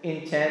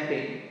in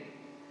chanting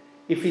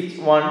if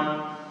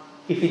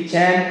we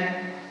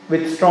chant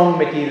with strong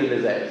material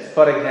desires.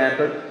 For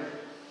example,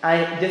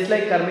 just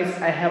like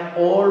karmis, I have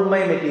all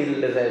my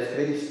material desires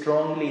very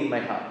strongly in my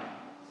heart.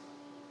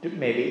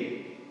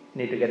 Maybe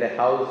need to get a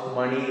house,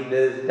 money,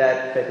 this,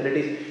 that,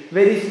 facilities.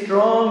 Very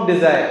strong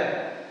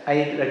desire. I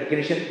need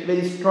recognition,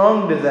 very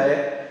strong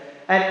desire.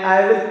 And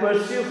I will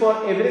pursue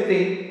for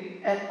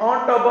everything. And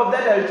on top of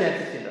that, I will chant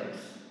 16 rounds.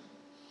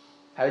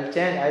 I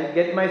will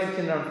get my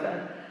 16 rounds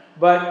done.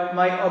 But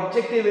my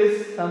objective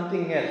is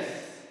something else.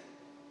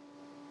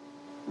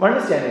 One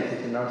is chanting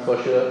 16 rounds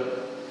for sure.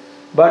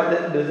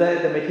 But the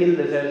material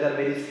desires are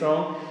very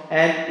strong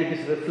and it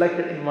is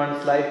reflected in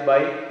one's life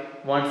by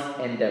one's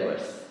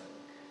endeavors.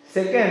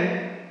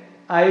 Second,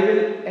 I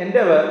will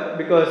endeavor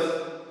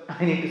because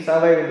I need to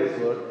survive in this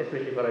world,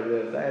 especially for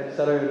others. I have to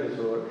survive in this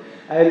world.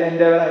 I will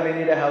endeavor, I may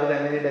need a house,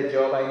 I may need a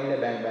job, I need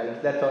a bank balance.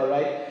 That's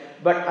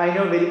alright. But I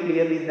know very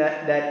clearly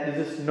that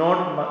this is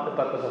not the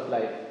purpose of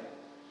life.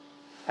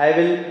 I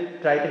will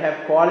try to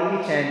have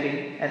quality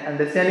chanting and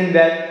understanding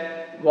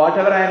that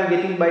whatever I am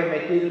getting by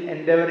material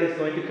endeavor is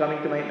going to come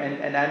into my mind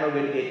and I am not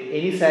going to get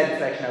any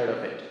satisfaction out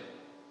of it.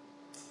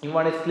 If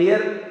one is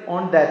clear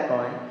on that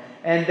point,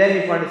 and then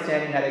if one is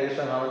chanting Hare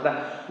Krishna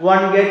Mahamantra,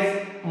 one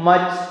gets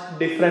much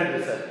different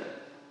result.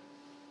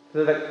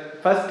 So the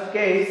first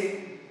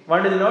case,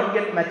 one will not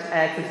get much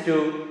access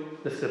to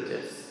the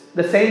scriptures.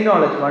 The same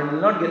knowledge, one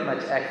will not get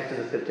much access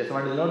to the scriptures.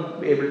 One will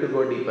not be able to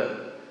go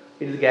deeper.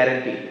 It is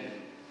guaranteed.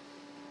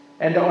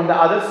 And on the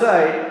other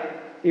side,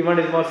 if one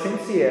is more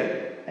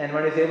sincere and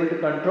one is able to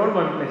control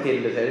one's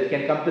material desires, it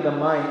can come to the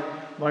mind,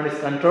 one is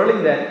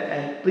controlling that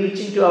and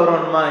preaching to our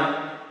own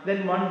mind,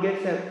 then one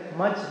gets a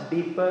much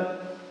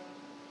deeper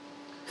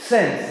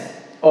sense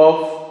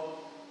of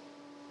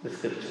the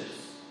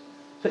scriptures.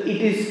 So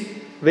it is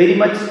very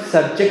much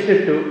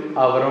subjected to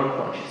our own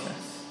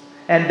consciousness.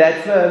 And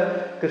that's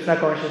where Krishna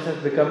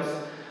consciousness becomes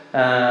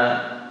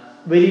a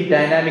very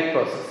dynamic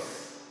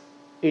process.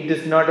 It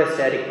is not a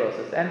static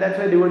process. And that's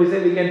why devotees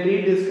say we can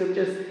read these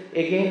scriptures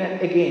again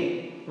and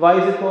again.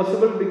 Why is it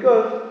possible?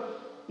 Because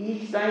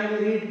each time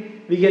we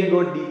read, we can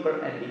go deeper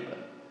and deeper.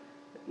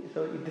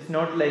 So it is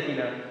not like,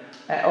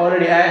 I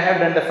have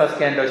done the first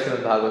canto of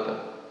Srimad Bhagavatam.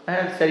 I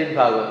have studied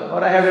Bhagavatam.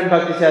 Or I have done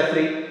Bhakti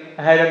Shastri.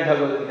 I have done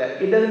Bhagavad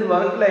Gita. It doesn't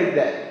work like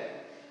that.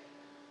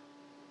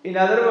 In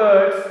other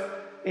words,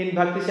 in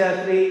Bhakti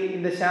Shastri,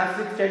 in the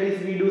Shastric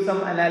studies, we do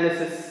some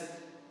analysis.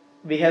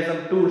 We have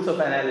some tools of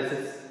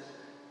analysis,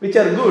 which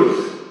are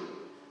good.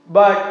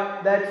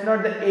 But that's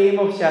not the aim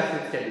of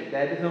Shastric study.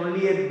 That is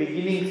only a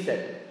beginning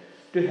step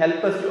to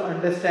help us to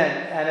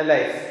understand,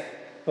 analyze.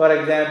 For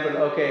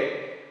example,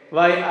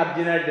 why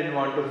Arjuna didn't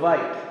want to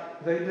fight.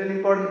 So it's an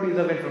important piece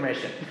of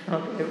information.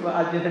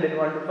 Arjuna didn't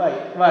want to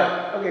fight.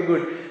 Why? Okay,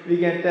 good. We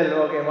can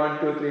tell, 1,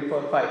 2, 3,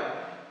 4, 5.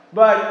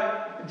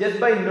 But just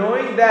by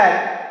knowing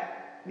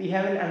that, we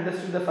haven't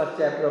understood the first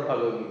chapter of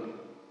Bhagavad Gita.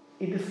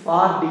 It is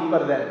far deeper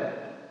than that.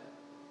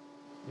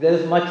 There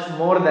is much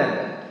more than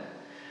that.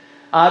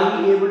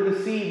 Are we able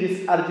to see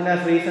this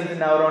Arjuna's reasons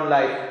in our own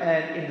life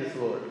and in this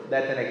world?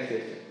 That's the next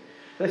question.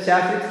 So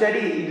Shastric study,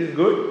 it is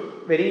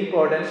good, very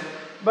important,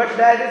 but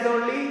that is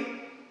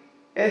only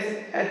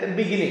at the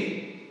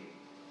beginning.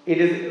 It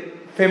is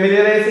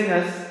familiarizing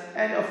us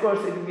and of course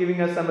it is giving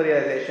us some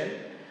realization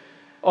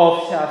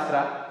of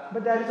Shastra,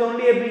 but that is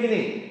only a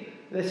beginning.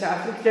 The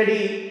Shastric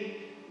study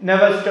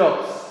never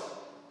stops.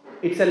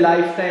 It's a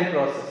lifetime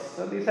process.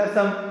 So these are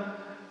some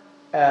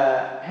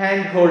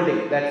hand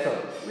holding, that's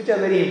all, which are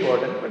very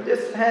important, but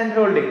just hand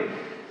holding.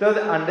 So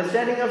the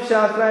understanding of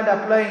Shastra and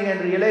applying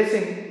and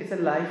realizing is a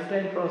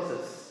lifetime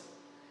process.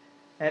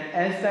 And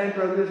as time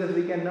progresses,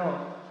 we can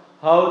know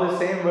how the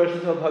same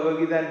verses of Bhagavad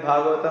Gita and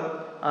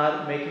Bhagavatam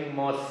are making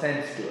more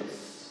sense to us.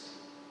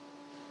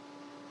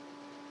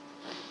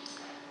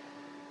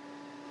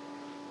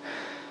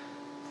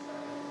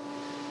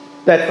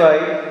 That's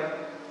why,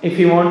 if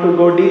you want to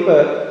go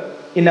deeper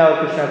in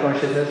our Krishna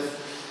consciousness,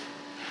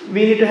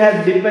 we need to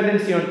have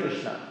dependency on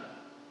Krishna.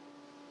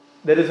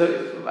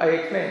 I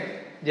explained,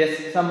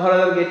 just somehow or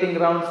other getting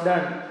rounds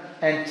done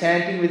and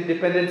chanting with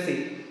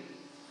dependency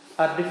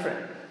are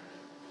different.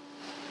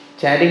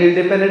 Chanting with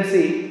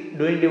dependency,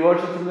 doing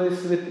devotional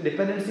service with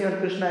dependency on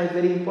Krishna is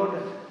very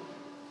important.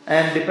 I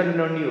am dependent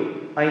on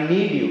you. I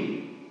need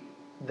you.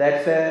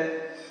 That's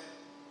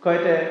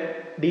quite a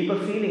deeper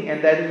feeling,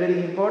 and that is very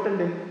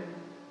important in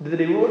the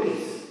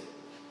devotees.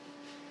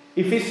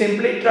 If we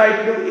simply try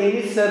to do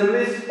any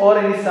service or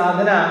any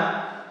sadhana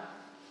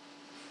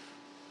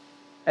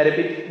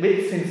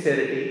with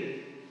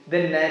sincerity,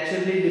 then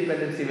naturally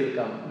dependency will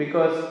come,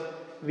 because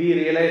we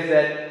realize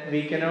that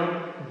we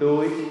cannot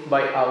do it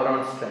by our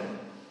own strength.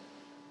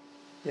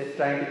 Just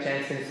trying to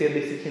chant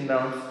sincerely 16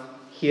 rounds,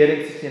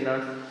 hearing 16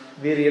 rounds,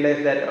 we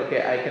realize that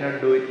okay, I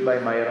cannot do it by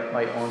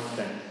my own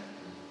strength.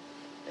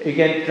 You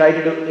can try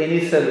to do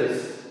any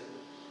service.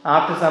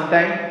 After some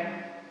time,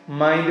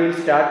 mind will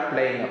start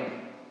playing up.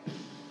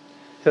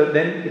 So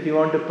then, if you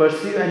want to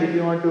pursue and if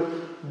you want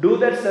to do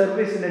that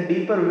service in a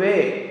deeper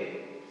way,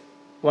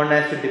 one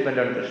has to depend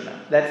on Krishna.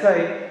 That's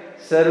why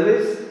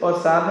service or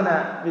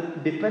sadhana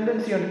with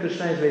dependency on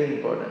Krishna is very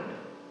important.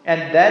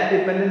 And that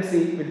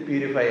dependency will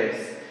purify us.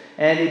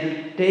 And it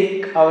will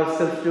take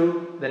ourselves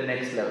to the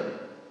next level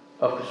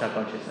of Krishna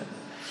consciousness.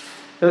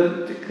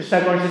 So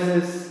Krishna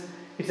consciousness,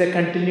 it's a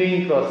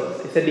continuing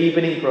process. It's a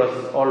deepening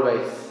process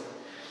always.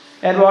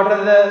 And what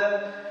are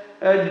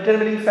the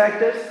determining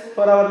factors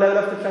for our level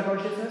of Krishna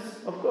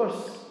consciousness? Of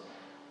course,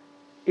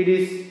 it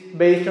is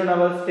based on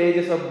our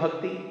stages of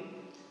bhakti,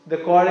 the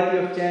quality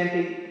of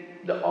chanting,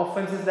 the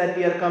offenses that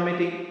we are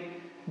committing,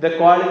 the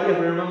quality of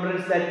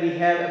remembrance that we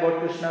have about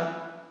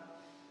Krishna,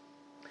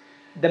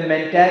 the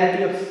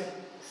mentality of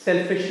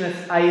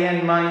selfishness, I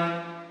and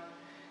mine,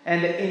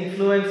 and the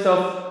influence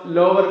of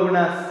lower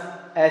gunas,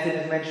 as it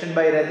is mentioned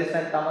by Rajas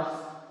and Tamas,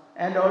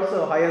 and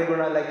also higher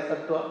guna like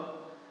Sattva.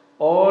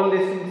 All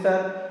these things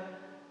are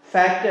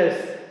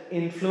factors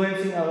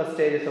influencing our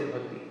stages of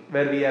bhakti,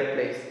 where we are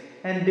placed.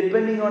 And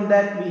depending on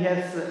that, we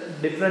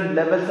have different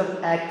levels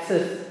of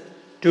access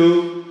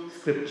to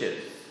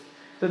scriptures.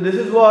 So this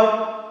is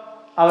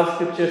what our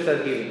scriptures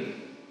are giving.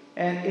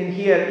 And in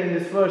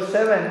this verse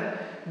 7,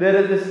 there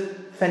is this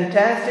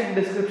fantastic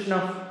description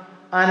of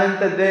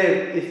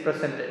Anantadev is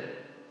presented.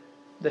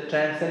 The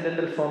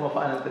transcendental form of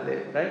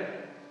Anantadev, right?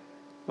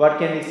 What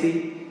can we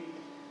see?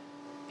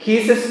 He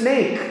is a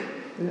snake.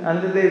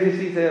 Anantadev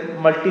is a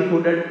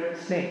multi-hooded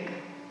snake.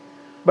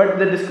 But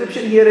the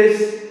description here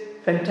is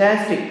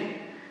fantastic.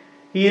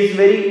 He is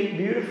very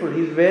beautiful.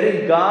 He is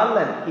wearing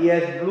garland. He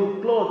has blue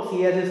clothes.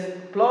 He has his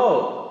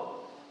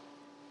plow.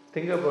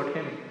 Think about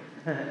him.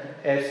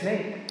 A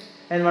snake.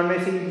 And one may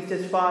say it is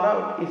just far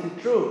out. Is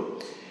it true?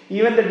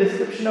 Even the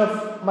description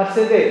of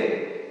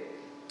Matsyadev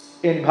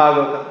in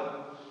Bhagavatam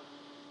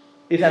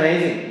is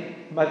amazing.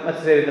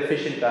 Matsyadev is the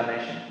fish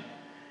incarnation.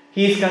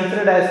 He is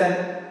considered as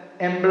an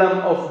emblem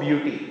of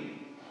beauty.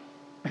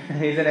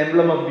 He is an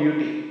emblem of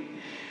beauty.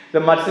 The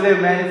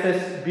Matsyadev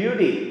manifests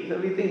beauty. So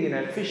we think,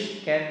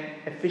 can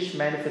a fish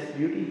manifest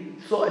beauty?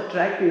 So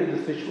attractive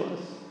this fish was.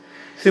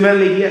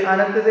 Similarly here,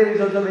 Anantadev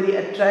is also very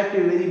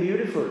attractive, very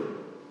beautiful.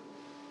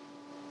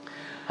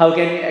 How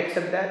can we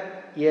accept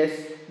that? Yes,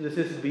 this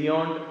is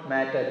beyond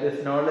matter.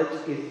 This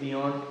knowledge is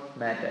beyond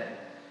matter.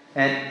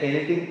 And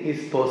anything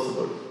is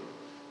possible.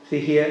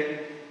 See here,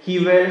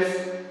 he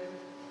wears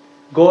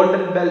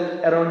golden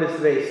belt around his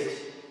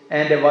waist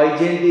and a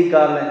Vaijayanti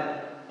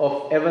garland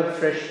of ever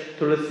fresh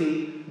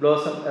tulasi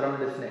blossom around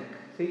his neck.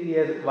 See, he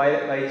has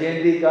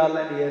Vaijayanti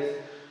garland, he has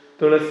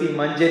tulasi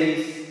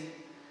manjaris,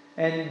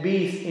 and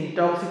bees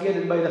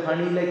intoxicated by the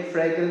honey-like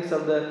fragrance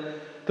of the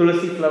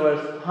tulasi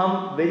flowers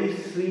hum very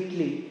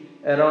sweetly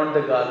around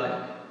the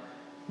garland,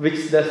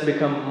 which thus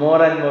become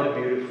more and more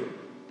beautiful.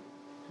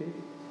 See?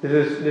 This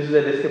is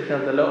the description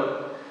of the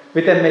Lord.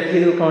 With a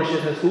material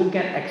consciousness, who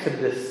can accept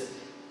this?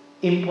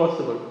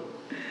 Impossible.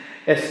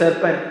 A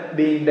serpent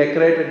being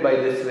decorated by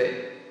this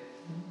way.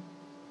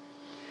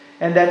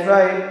 And that's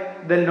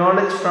why the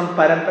knowledge from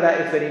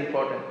Parampara is very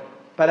important.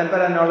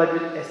 Parampara knowledge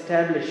will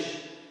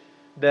establish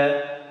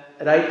the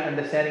right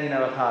understanding in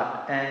our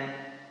heart, and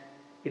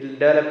it will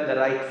develop the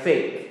right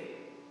faith.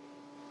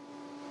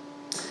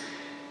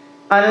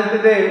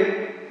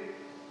 Anantadev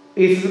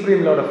is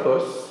Supreme Lord, of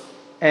course,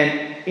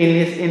 and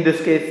in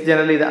this case,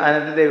 generally the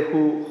Anantadev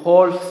who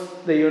holds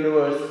the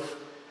universe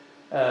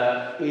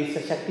is a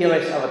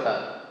Shaktyavesh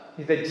avatar.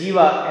 He is the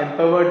Jiva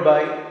empowered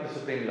by the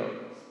Supreme Lord.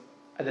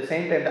 At the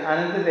same time, the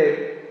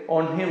Anantadev,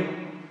 on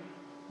him,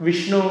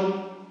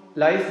 Vishnu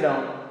lies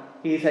down.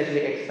 He is actually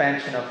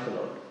expansion of the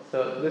Lord.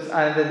 So this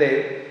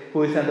Anantadev,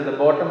 who is under the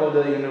bottom of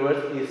the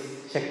universe, is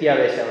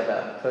Shaktyavesh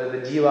avatar. So the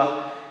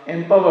Jiva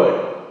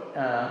empowered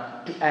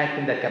to act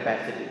in that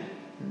capacity.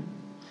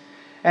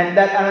 And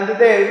that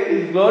Anantadev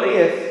is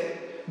glorious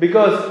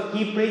because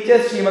he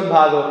preaches Srimad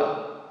Bhagavatam.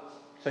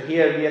 So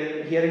here we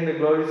are hearing the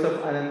glories of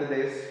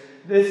Anantadev.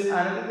 This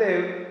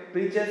Anantadev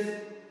preaches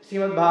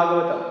Srimad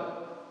Bhagavatam.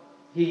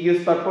 He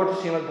gives purport to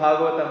Srimad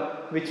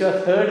Bhagavatam, which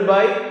was heard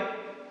by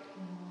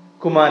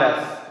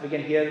Kumaras. We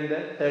can hear in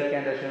the third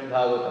canto of Srimad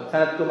Bhagavatam.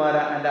 Sanat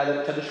Kumara and other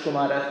Chatush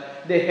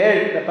Kumaras, they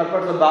heard the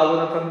purports of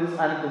Bhagavatam from this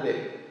Anantadev.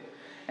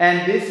 And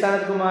these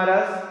Sanat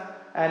Kumaras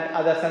and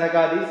other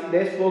Sanakadis,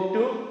 they spoke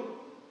to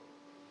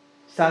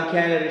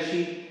Sankhya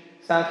Rishi.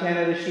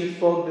 Sankhya Rishi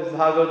spoke this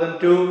Bhagavatam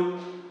to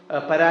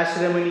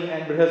Parashara Muni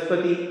and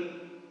Brihaspati.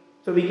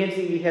 So we can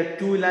see we have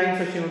two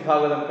lines of Srimad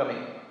Bhagavatam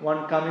coming.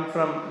 One coming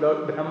from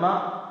Lord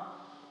Brahma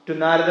to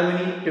Narada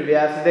Muni to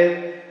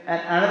Vyasadeva,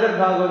 and another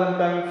Bhagavatam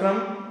coming from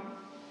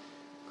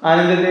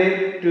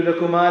Anandadev to the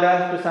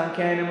Kumaras to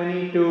Sankhya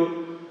Muni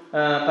to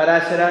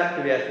Parashara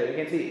to Vyasadeva. You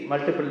can see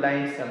multiple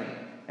lines coming.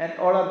 And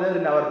all are there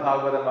in our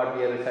Bhagavatam what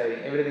we are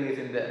reciting. Everything is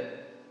in there.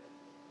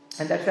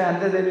 And that's why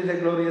Anandadev is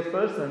a glorious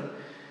person.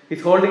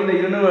 He's holding the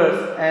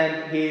universe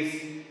and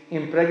he's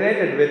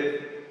impregnated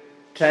with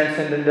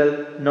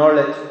transcendental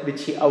knowledge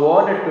which he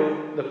awarded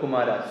to the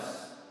Kumaras.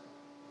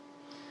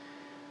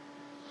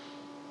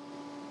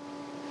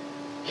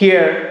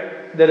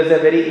 Here there is a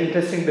very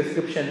interesting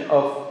description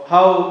of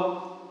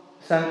how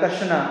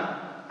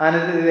Sankarsana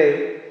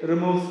Anandadev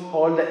removes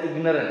all the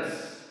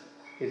ignorance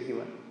is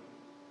given.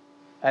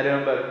 I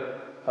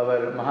remember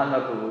our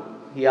Mahatma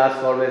Prabhu, he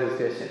asked always this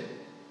question,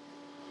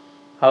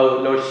 how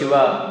Lord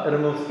Shiva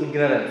removes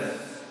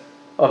ignorance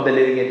of the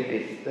living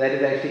entities. That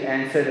is actually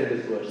answered in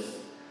this verse.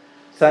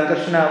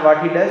 Sankarsana,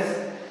 what he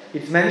does,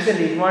 it's mentioned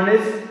if one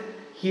is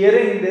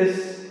hearing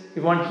this,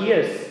 if one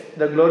hears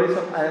the glories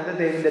of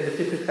Anantadev in the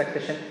disciplic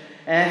succession,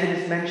 as it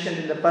is mentioned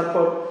in the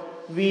purport,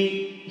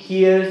 we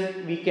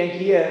can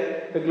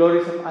hear the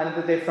glories of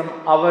Anantadev from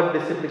our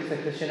disciplic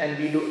succession, and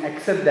we do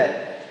accept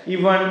that.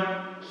 If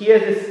one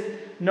hears this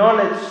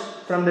knowledge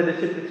from the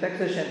disciplic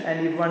succession,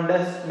 and if one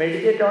does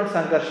meditate on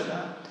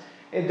Sankarsana,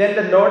 then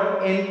the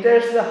Lord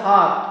enters the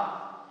heart,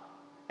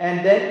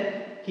 and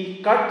then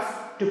he cuts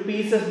to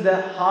pieces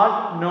the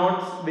heart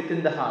knots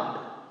within the heart.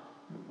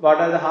 What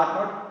are the heart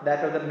knots?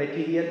 That of the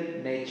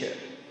material nature,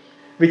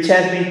 which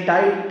has been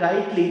tied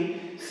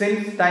tightly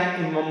since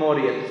time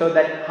immemorial. So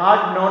that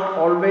heart knot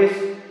always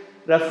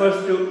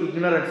refers to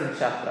ignorance in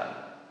Shastra.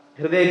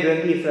 Hridaya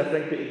Granthi is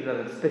referring to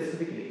ignorance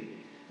specifically.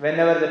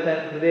 Whenever the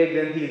term Hridaya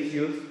Granthi is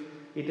used,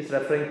 it is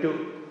referring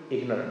to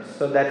ignorance.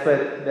 So that's why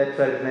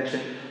it's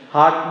mentioned.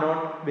 Heart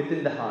knot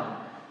within the heart,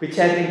 which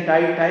has been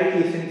tied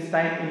tightly since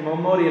time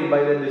immemorial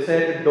by the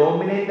desire to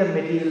dominate the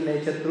material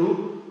nature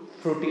through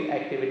fruitive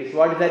activities.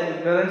 What is that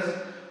ignorance?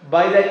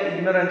 By that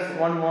ignorance,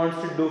 one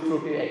wants to do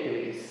fruitive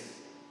activities.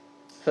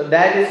 So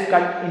that is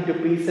cut into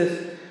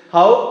pieces.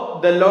 How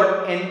the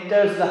Lord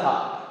enters the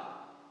heart.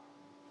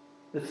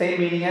 The same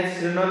meaning as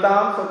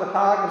Srinotam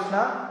Sokatha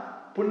Krishna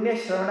Punya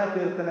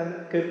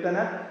Shravana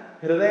Kirtana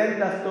Hridayan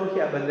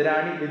Tastohya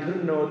Bhadrani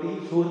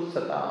Vidhurnoti Suhrit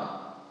Satam.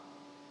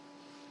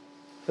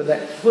 So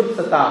that Suhrit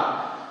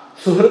Satam.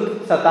 Suhrit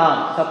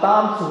Satam.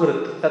 Satam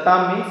Suhrit.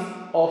 Satam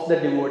means of the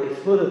devotee.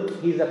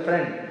 Suhrit, he is a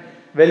friend,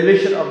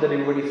 well-wisher of the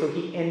devotee. So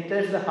he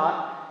enters the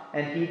heart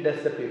and he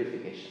does the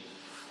purification.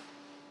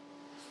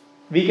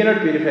 We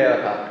cannot purify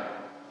our heart.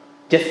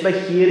 Just by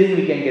hearing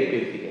we can get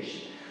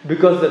purification.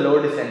 Because the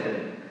Lord is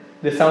entering.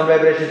 The sound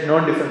vibration is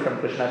not different from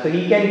Krishna. So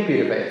he can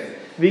purify us.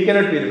 We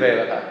cannot purify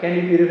our heart. Can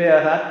we purify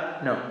our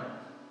heart? No.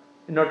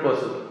 Not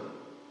possible.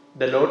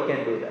 The Lord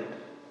can do that.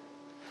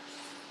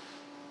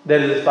 There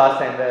is this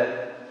pastime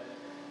where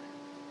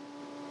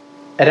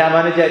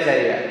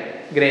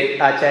Ramanujacharya, great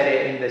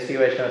Acharya in the Sri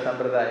Vaishnava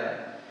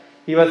Sampradaya,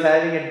 he was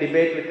having a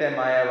debate with a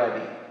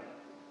Mayavadi.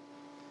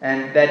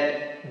 And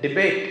that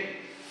debate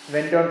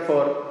went on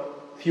for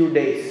few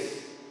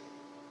days.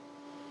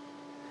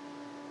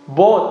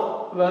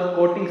 Both were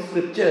quoting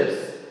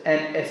scriptures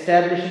and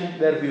establishing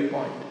their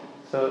viewpoint.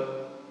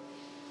 So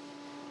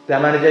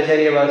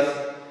Ramanujacharya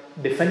was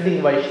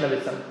defending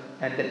Vaishnavism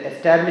and then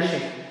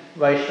establishing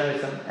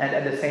Vaishnavism, and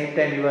at the same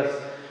time he was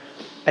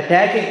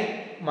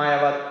attacking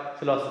Mayavad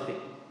philosophy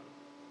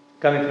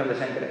coming from the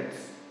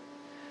Shankarites.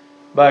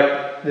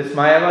 But this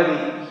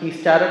Mayavadi, he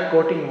started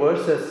quoting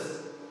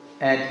verses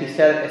and he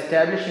started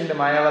establishing the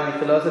Mayavadi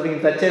philosophy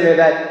in such a way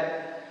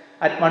that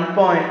at one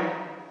point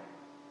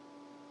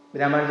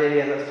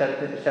Ramanujacharya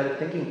started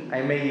thinking,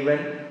 I may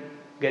even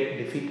get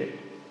defeated.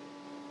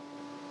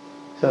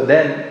 So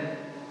then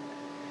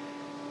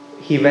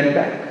he went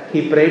back.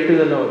 He prayed to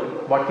the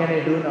Lord, what can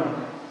I do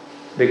now?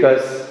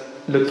 Because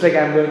looks like I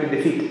am going to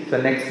defeat.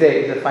 So next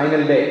day is the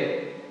final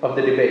day of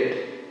the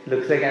debate.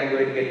 Looks like I am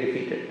going to get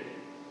defeated.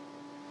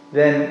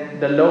 Then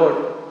the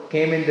Lord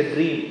came in the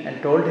dream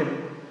and told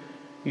him,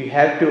 you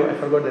have to, I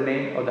forgot the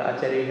name of the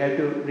Acharya, you have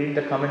to read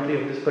the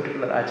commentary of this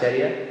particular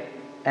Acharya,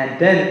 and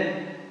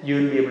then you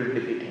will be able to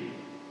defeat him.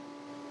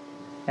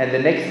 And the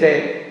next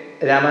day,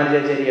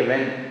 Ramanujacharya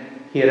went.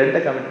 He read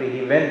the commentary,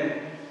 he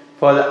went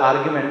for the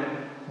argument.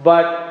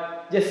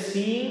 But just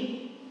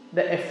seeing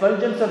the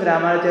effulgence of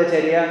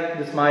Ramanujacharya,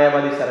 this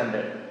Mayavadi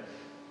surrendered.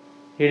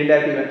 He didn't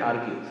have to even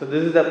argue. So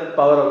this is the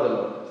power of the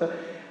Lord. So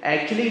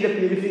actually the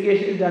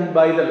purification is done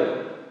by the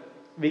Lord.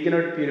 We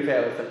cannot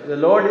purify ourselves. The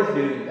Lord is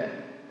doing that.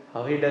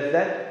 How He does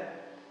that?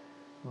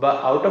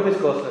 But out of His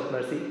causeless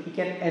mercy, He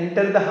can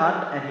enter the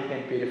heart and He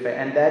can purify.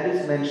 And that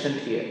is mentioned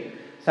here.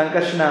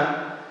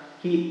 Sankarsana,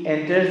 He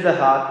enters the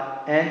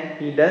heart and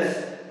He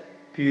does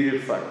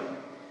purify.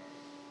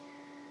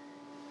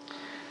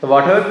 So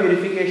whatever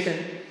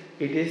purification,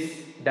 it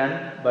is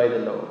done by the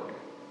Lord.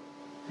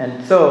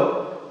 And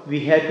so,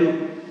 we have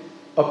to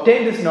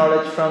obtain this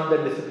knowledge from the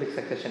disciplic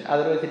succession.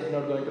 Otherwise, it is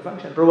not going to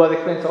function. Prabhupada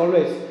explains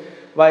always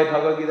why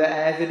Bhagavad Gita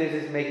as it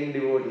is making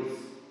devotees.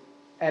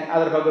 And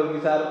other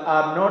Bhagavad Gitas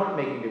are not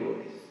making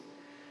devotees.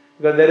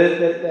 Because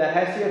there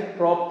has to be a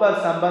proper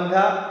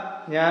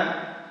sambandha,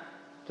 jnana,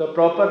 so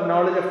proper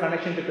knowledge of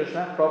connection to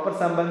Krishna, proper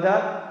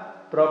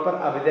sambandha, proper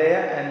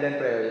abhidaya, and then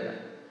prayojana.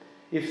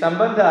 If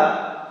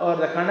sambandha or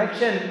the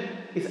connection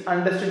is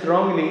understood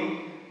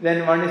wrongly,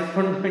 then one is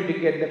not going to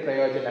get the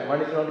prayojana,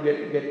 one is not going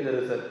to get the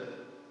result.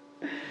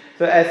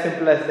 So as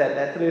simple as that.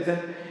 That's the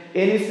reason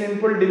any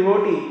simple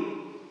devotee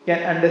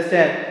can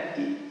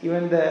understand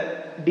even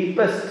the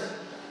deepest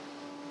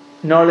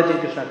knowledge in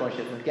Krishna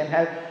consciousness, can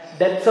have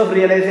depths of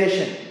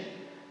realization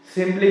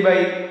simply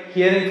by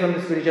hearing from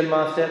the spiritual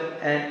master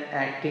and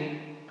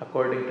acting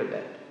according to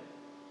that.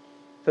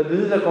 So this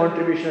is the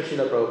contribution of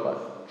Srila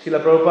Prabhupada.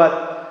 Srila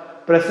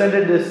Prabhupada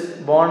presented this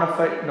bona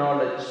fide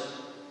knowledge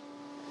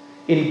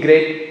in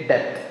great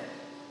depth.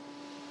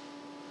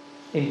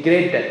 In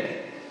great depth.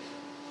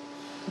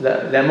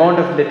 The amount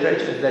of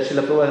literature that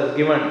Srila Prabhupada has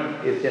given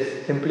is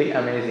just simply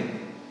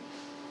amazing.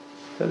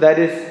 So that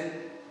is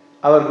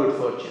our good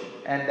fortune.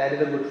 And that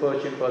is a good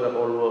fortune for the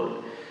whole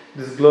world.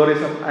 These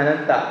glories of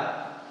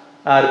Ananta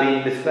are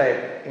being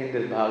described in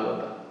this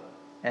Bhagavata.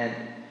 And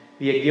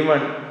we are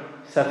given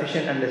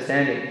sufficient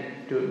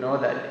understanding to know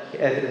that.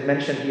 As it is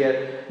mentioned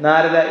here,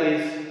 Narada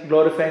is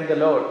glorifying the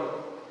Lord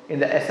in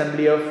the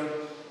assembly of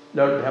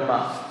Lord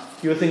Brahma,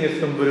 using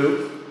his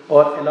tumburu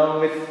or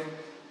along with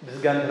this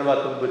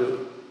Gandharva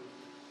tumburu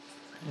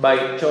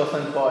by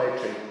chosen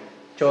poetry,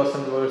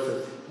 chosen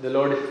verses. The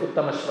Lord is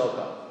Uttama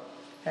Shloka.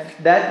 And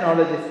that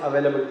knowledge is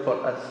available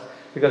for us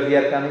because we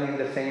are coming in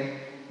the same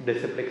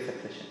disciplic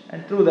succession.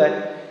 And through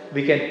that,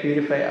 we can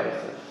purify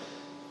ourselves.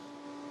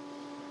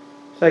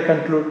 So I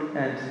conclude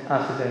and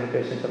ask if there are any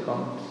questions or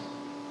comments.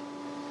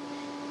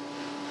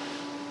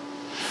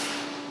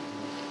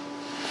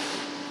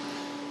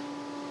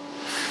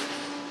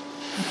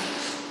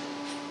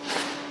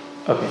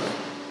 Okay.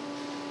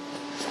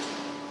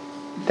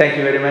 Thank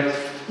you very much.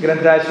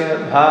 Granth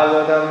Srimad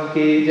Bhagavatam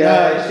ki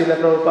jai, Srila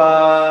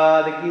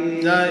Prabhupada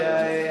ki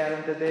jai,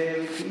 Ananta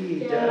Dev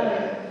ki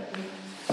jai.